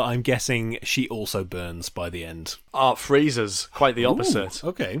 No, but I'm guessing she also burns by the end. Freezes. Quite the opposite. Ooh,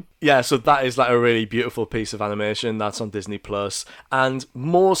 okay. Yeah, so that is like a really beautiful piece of animation. That's on Disney+. And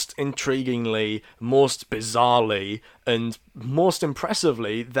most intriguingly, most bizarrely, and most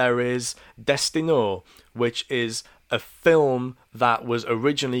impressively, there is Destino, which is a film that was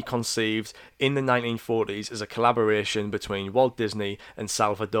originally conceived in the 1940s as a collaboration between Walt Disney and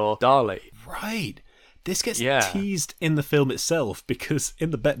Salvador Dali. Right. This gets teased in the film itself because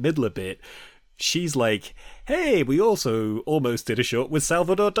in the Bette Midler bit, she's like, hey, we also almost did a short with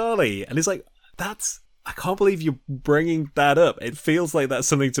Salvador Dali. And it's like, I can't believe you're bringing that up. It feels like that's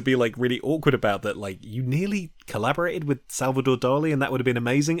something to be like really awkward about, that like you nearly collaborated with Salvador Dali and that would have been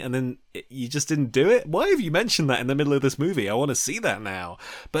amazing and then you just didn't do it. Why have you mentioned that in the middle of this movie? I want to see that now.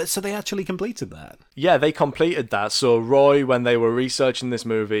 But so they actually completed that. Yeah, they completed that. So Roy, when they were researching this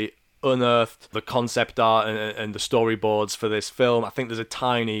movie, unearthed the concept art and the storyboards for this film. I think there's a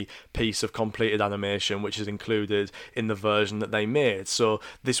tiny piece of completed animation which is included in the version that they made. So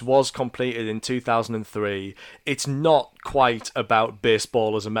this was completed in 2003. It's not quite about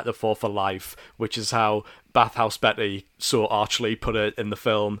baseball as a metaphor for life, which is how Bathhouse Betty so archly put it in the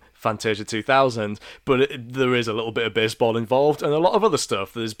film Fantasia 2000, but there is a little bit of baseball involved and a lot of other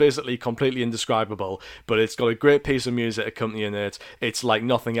stuff that is basically completely indescribable, but it's got a great piece of music accompanying it. It's like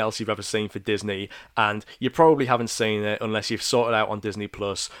nothing else you've ever seen for Disney, and you probably haven't seen it unless you've sought it out on Disney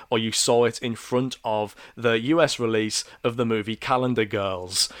Plus, or you saw it in front of the US release of the movie Calendar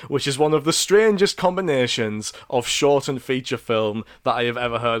Girls, which is one of the strangest combinations of short and feature film that I have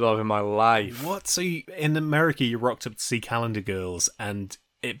ever heard of in my life. What? So in America you rocked up to see Calendar Girls, and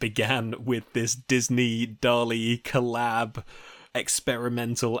it began with this Disney Dali collab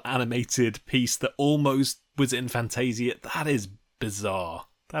experimental animated piece that almost was in Fantasia. That is bizarre.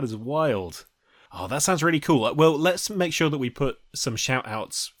 That is wild. Oh, that sounds really cool. Well, let's make sure that we put some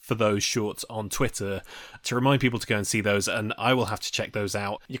shout-outs for those shorts on Twitter to remind people to go and see those, and I will have to check those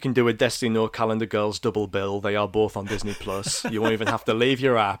out. You can do a Destiny No Calendar Girls double bill. They are both on Disney Plus. You won't even have to leave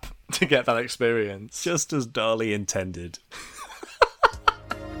your app to get that experience. Just as Dali intended.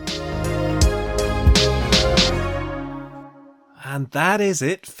 And that is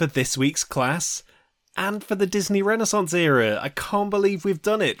it for this week's class and for the Disney Renaissance era. I can't believe we've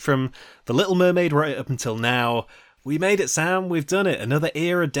done it. From The Little Mermaid right up until now. We made it, Sam. We've done it. Another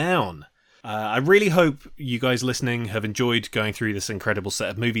era down. I really hope you guys listening have enjoyed going through this incredible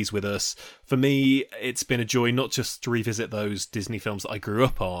set of movies with us. For me, it's been a joy not just to revisit those Disney films that I grew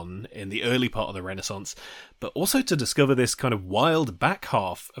up on in the early part of the Renaissance, but also to discover this kind of wild back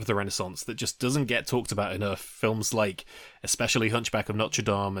half of the Renaissance that just doesn't get talked about enough. Films like especially Hunchback of Notre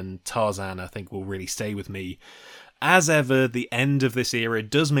Dame and Tarzan, I think, will really stay with me. As ever, the end of this era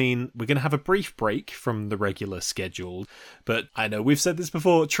does mean we're going to have a brief break from the regular schedule, but I know we've said this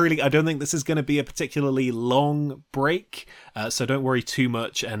before, truly I don't think this is going to be a particularly long break, so don't worry too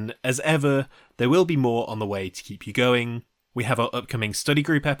much, and as ever, there will be more on the way to keep you going. We have our upcoming study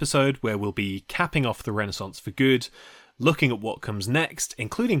group episode where we'll be capping off the Renaissance for good, looking at what comes next,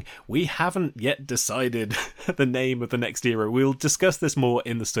 including we haven't yet decided the name of the next era. We'll discuss this more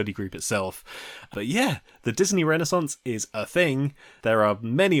in the study group itself. But yeah, the Disney Renaissance is a thing. There are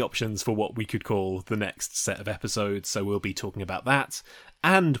many options for what we could call the next set of episodes, so we'll be talking about that.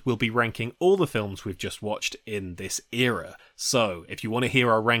 And we'll be ranking all the films we've just watched in this era. So, if you want to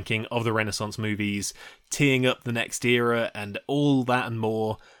hear our ranking of the Renaissance movies, teeing up the next era, and all that and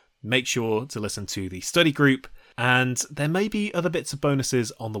more, make sure to listen to the study group. And there may be other bits of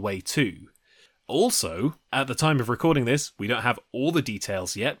bonuses on the way too. Also, at the time of recording this, we don't have all the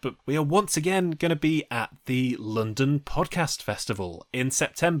details yet, but we are once again going to be at the London Podcast Festival in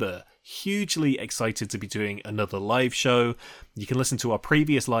September. Hugely excited to be doing another live show. You can listen to our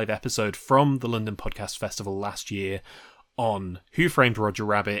previous live episode from the London Podcast Festival last year on Who Framed Roger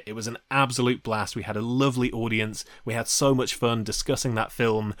Rabbit. It was an absolute blast. We had a lovely audience. We had so much fun discussing that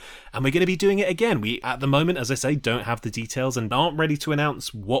film, and we're going to be doing it again. We, at the moment, as I say, don't have the details and aren't ready to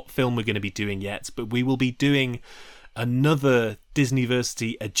announce what film we're going to be doing yet, but we will be doing another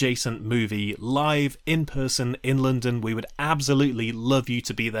Disneyversity adjacent movie live in person in London. We would absolutely love you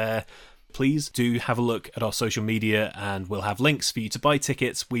to be there. Please do have a look at our social media and we'll have links for you to buy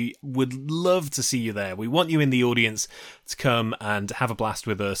tickets. We would love to see you there. We want you in the audience to come and have a blast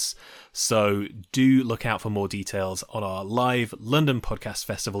with us. So do look out for more details on our live London Podcast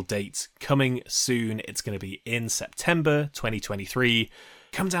Festival date coming soon. It's going to be in September 2023.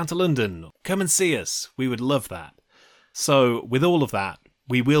 Come down to London. Come and see us. We would love that. So with all of that,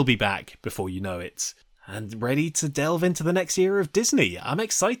 we will be back before you know it and ready to delve into the next era of Disney. I'm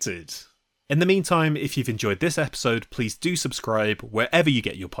excited. In the meantime, if you've enjoyed this episode, please do subscribe wherever you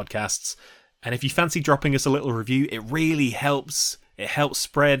get your podcasts. And if you fancy dropping us a little review, it really helps. It helps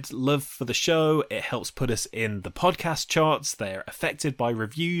spread love for the show. It helps put us in the podcast charts. They're affected by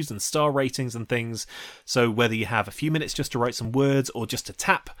reviews and star ratings and things. So whether you have a few minutes just to write some words or just to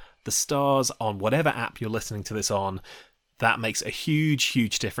tap the stars on whatever app you're listening to this on, that makes a huge,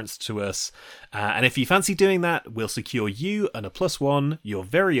 huge difference to us. And if you fancy doing that, we'll secure you and a +1, your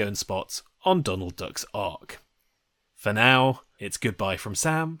very own spot on Donald Duck's Ark. For now, it's goodbye from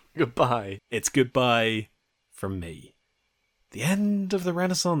Sam. Goodbye. It's goodbye from me. The end of the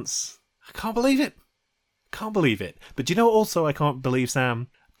Renaissance. I can't believe it. Can't believe it. But do you know what also I can't believe, Sam?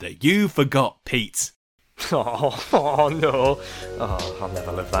 That you forgot Pete. Oh no. Oh, I'll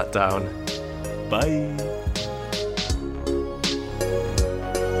never live that down. Bye.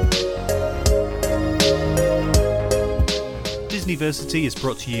 Disneyversity is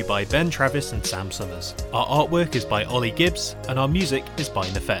brought to you by Ben Travis and Sam Summers. Our artwork is by Ollie Gibbs, and our music is by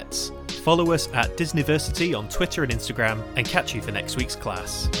Nefets. Follow us at Disneyversity on Twitter and Instagram, and catch you for next week's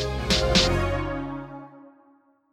class.